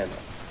investment in him.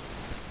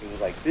 He was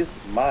like, this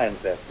is my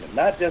investment,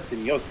 not just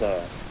in your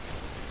son,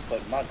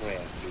 but my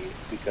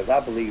grandkids, because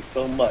I believe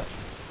so much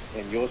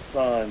in your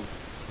son.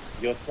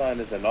 Your son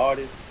is an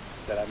artist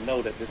that I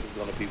know that this is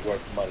going to be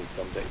worth money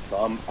someday.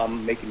 So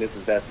I'm making this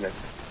investment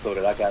so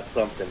that I got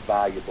something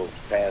valuable to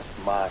pass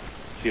to my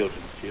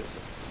children's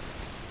children.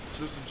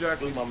 Sister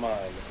Jackie, blew my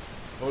mind.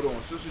 Hold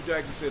on. Sister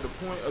Jackie said the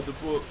point of the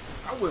book,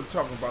 I wasn't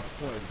talking about the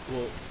point of the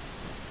book,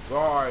 but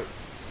all right.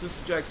 Sister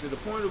Jackie said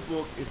the point of the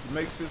book is to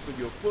make sense of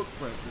your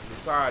footprints in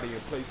society and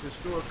place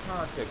historic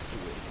context to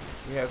it.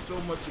 It has so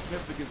much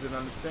significance in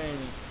understanding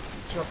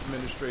the Trump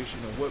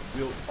administration and what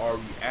built our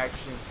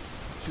reaction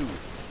to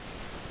it.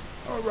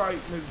 All right,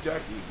 Miss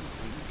Jackie,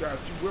 you got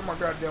you. Where my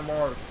goddamn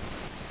article?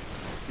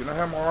 Can I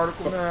have my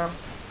article now?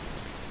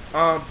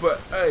 But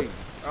hey,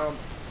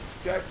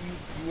 Jackie,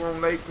 you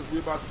on late because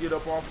we're about to get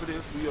up off of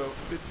this. We are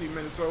 15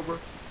 minutes over.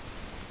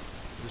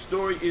 The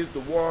story is the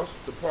wasp,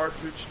 the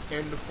partridge,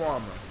 and the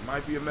farmer.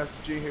 Might be a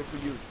message in here for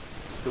you.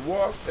 The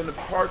wasp and the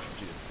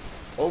partridges,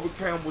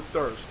 overcome with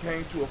thirst,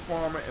 came to a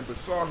farmer and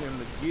besought him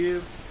to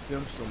give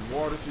them some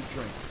water to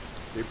drink.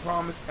 They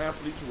promised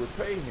amply to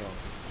repay him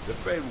the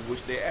favor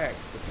which they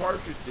asked. The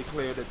partridge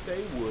declared that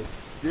they would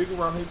dig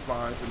around his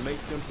vines and make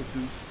them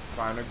produce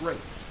finer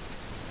grapes.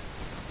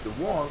 The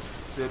wasp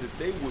said that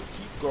they would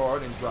keep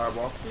guard and drive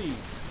off thieves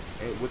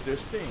with their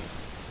sting.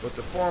 But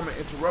the farmer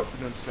interrupted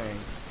them, saying,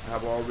 I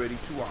have already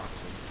 2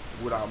 oxen.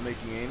 Without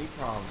making any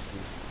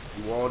promises,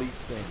 do all these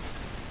things.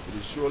 It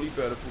is surely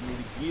better for me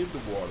to give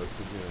the water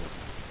to them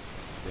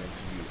than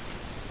to you.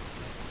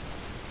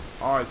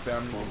 Alright,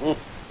 family.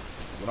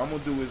 What I'm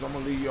gonna do is I'm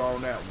gonna leave y'all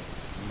on that one.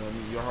 You know what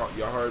I mean?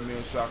 Y'all heard me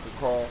and Shaka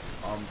call.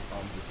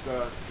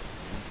 Discuss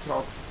and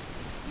talk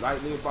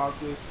lightly about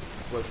this,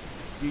 but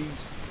these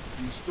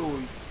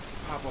stories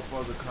pop up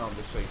other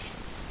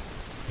conversations.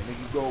 And they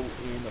can go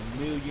in a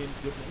million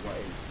different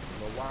ways. You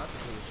know why?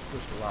 Because it's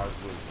crystallized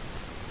wisdom.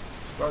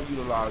 Start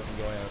utilizing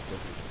your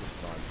ancestors'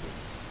 crystallized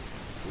wisdom.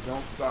 But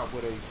don't stop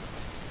where they say.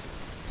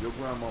 Your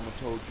grandmama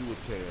told you a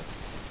tale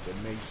that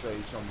may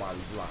save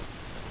somebody's life.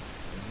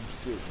 And you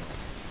sit on it.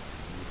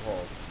 And you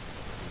call it.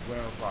 Your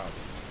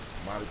grandfather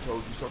might have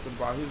told you something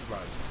about his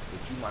life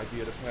that you might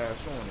be able to pass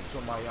on. And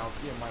somebody out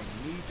there might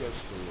need that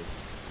story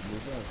to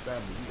move on.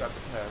 Family, we got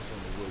to pass on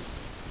the wisdom.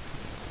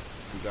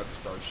 We got to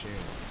start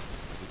sharing.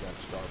 We got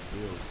to start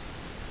building.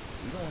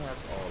 We don't have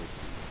to all the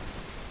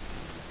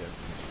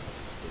definition of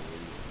the story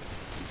or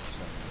keep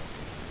saying that's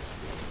the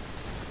story.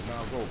 But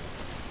now go.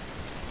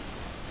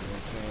 You know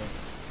what I'm saying?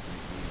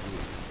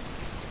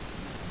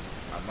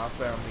 My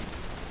family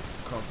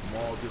comes from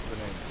all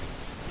different angles.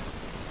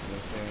 You know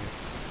what I'm saying?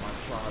 My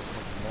tribe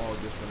comes from all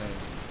different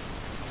angles.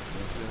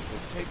 You know what I'm saying? So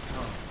take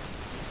time.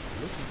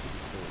 Listen to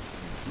the story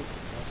and get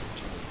the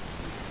message out of it.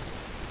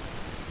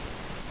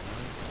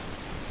 Right?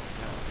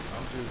 Now,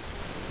 I'm just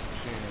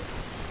sharing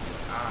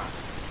what I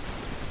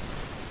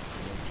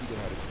want you to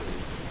have the courage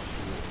to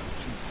share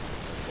with you.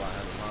 That's why I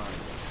have a mind.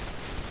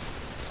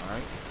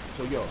 Alright?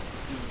 So yo,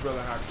 this is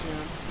Brother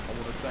Hatim. I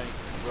want to thank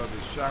Brother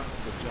Shaka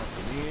for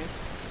jumping in.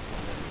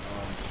 I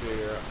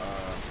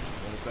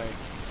want to thank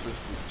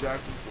Sister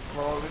Jackie for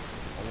calling.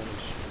 I want to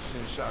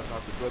send shots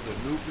out to Brother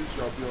Anubis.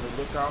 Y'all be on the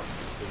lookout.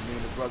 Because me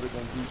and the brother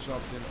going to do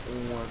something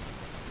on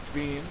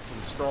Finn from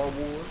Star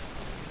Wars.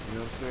 You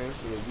know what I'm saying?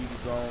 So that we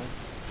can go,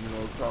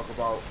 talk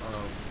about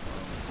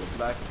the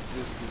black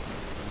existence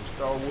in the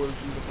Star Wars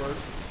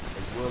universe,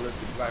 as well as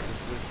the black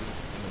existence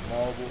in the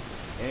Marvel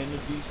and the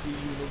DC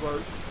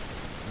universe.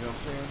 You know what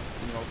I'm saying?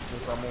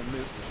 Since I'm on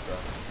this and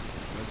stuff.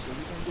 You know what I'm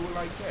saying? We're going to do it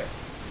like that.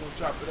 We're going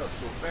to chop it up.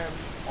 So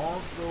family,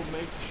 also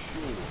make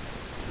sure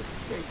that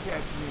they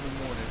catch me in the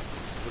morning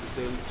for the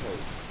Daily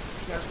Toast.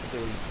 Catch the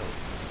Daily Toast.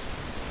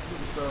 Put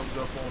a thumbs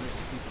up on it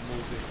and keep it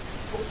moving.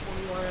 Post one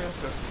of your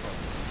ancestors on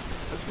it.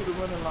 Let's get a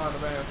running line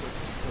of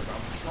ancestors because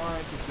I'm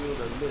trying to build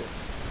a list.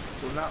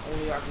 So not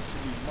only I can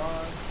salute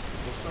mine,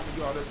 but some of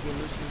y'all that's been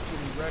listening to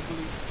me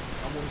regularly,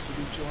 I want to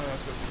salute your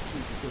ancestors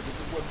too, because if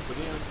it wasn't for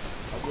them,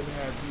 I wouldn't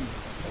have you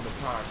on the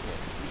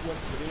podcast. If it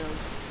wasn't for them,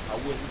 I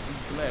wouldn't be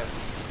blessed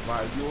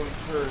by your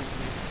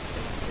encouragement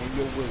and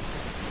your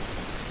wisdom.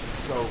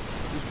 So,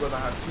 this Brother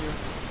Hatim,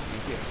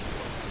 and guess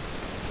what?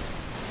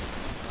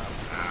 I'm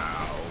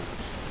out.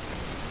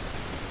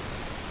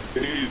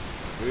 Peace.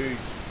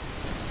 Peace.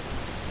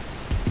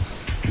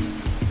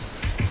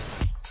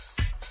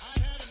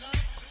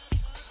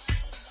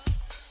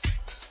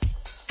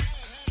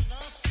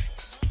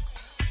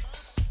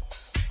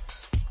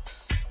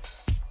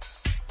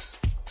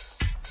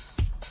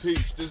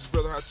 Peace, this is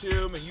Brother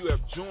Hatim, and you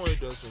have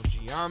joined us on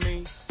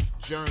Gye-Nyame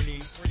Journey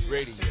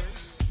Radio.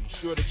 Be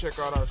sure to check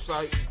out our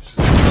site and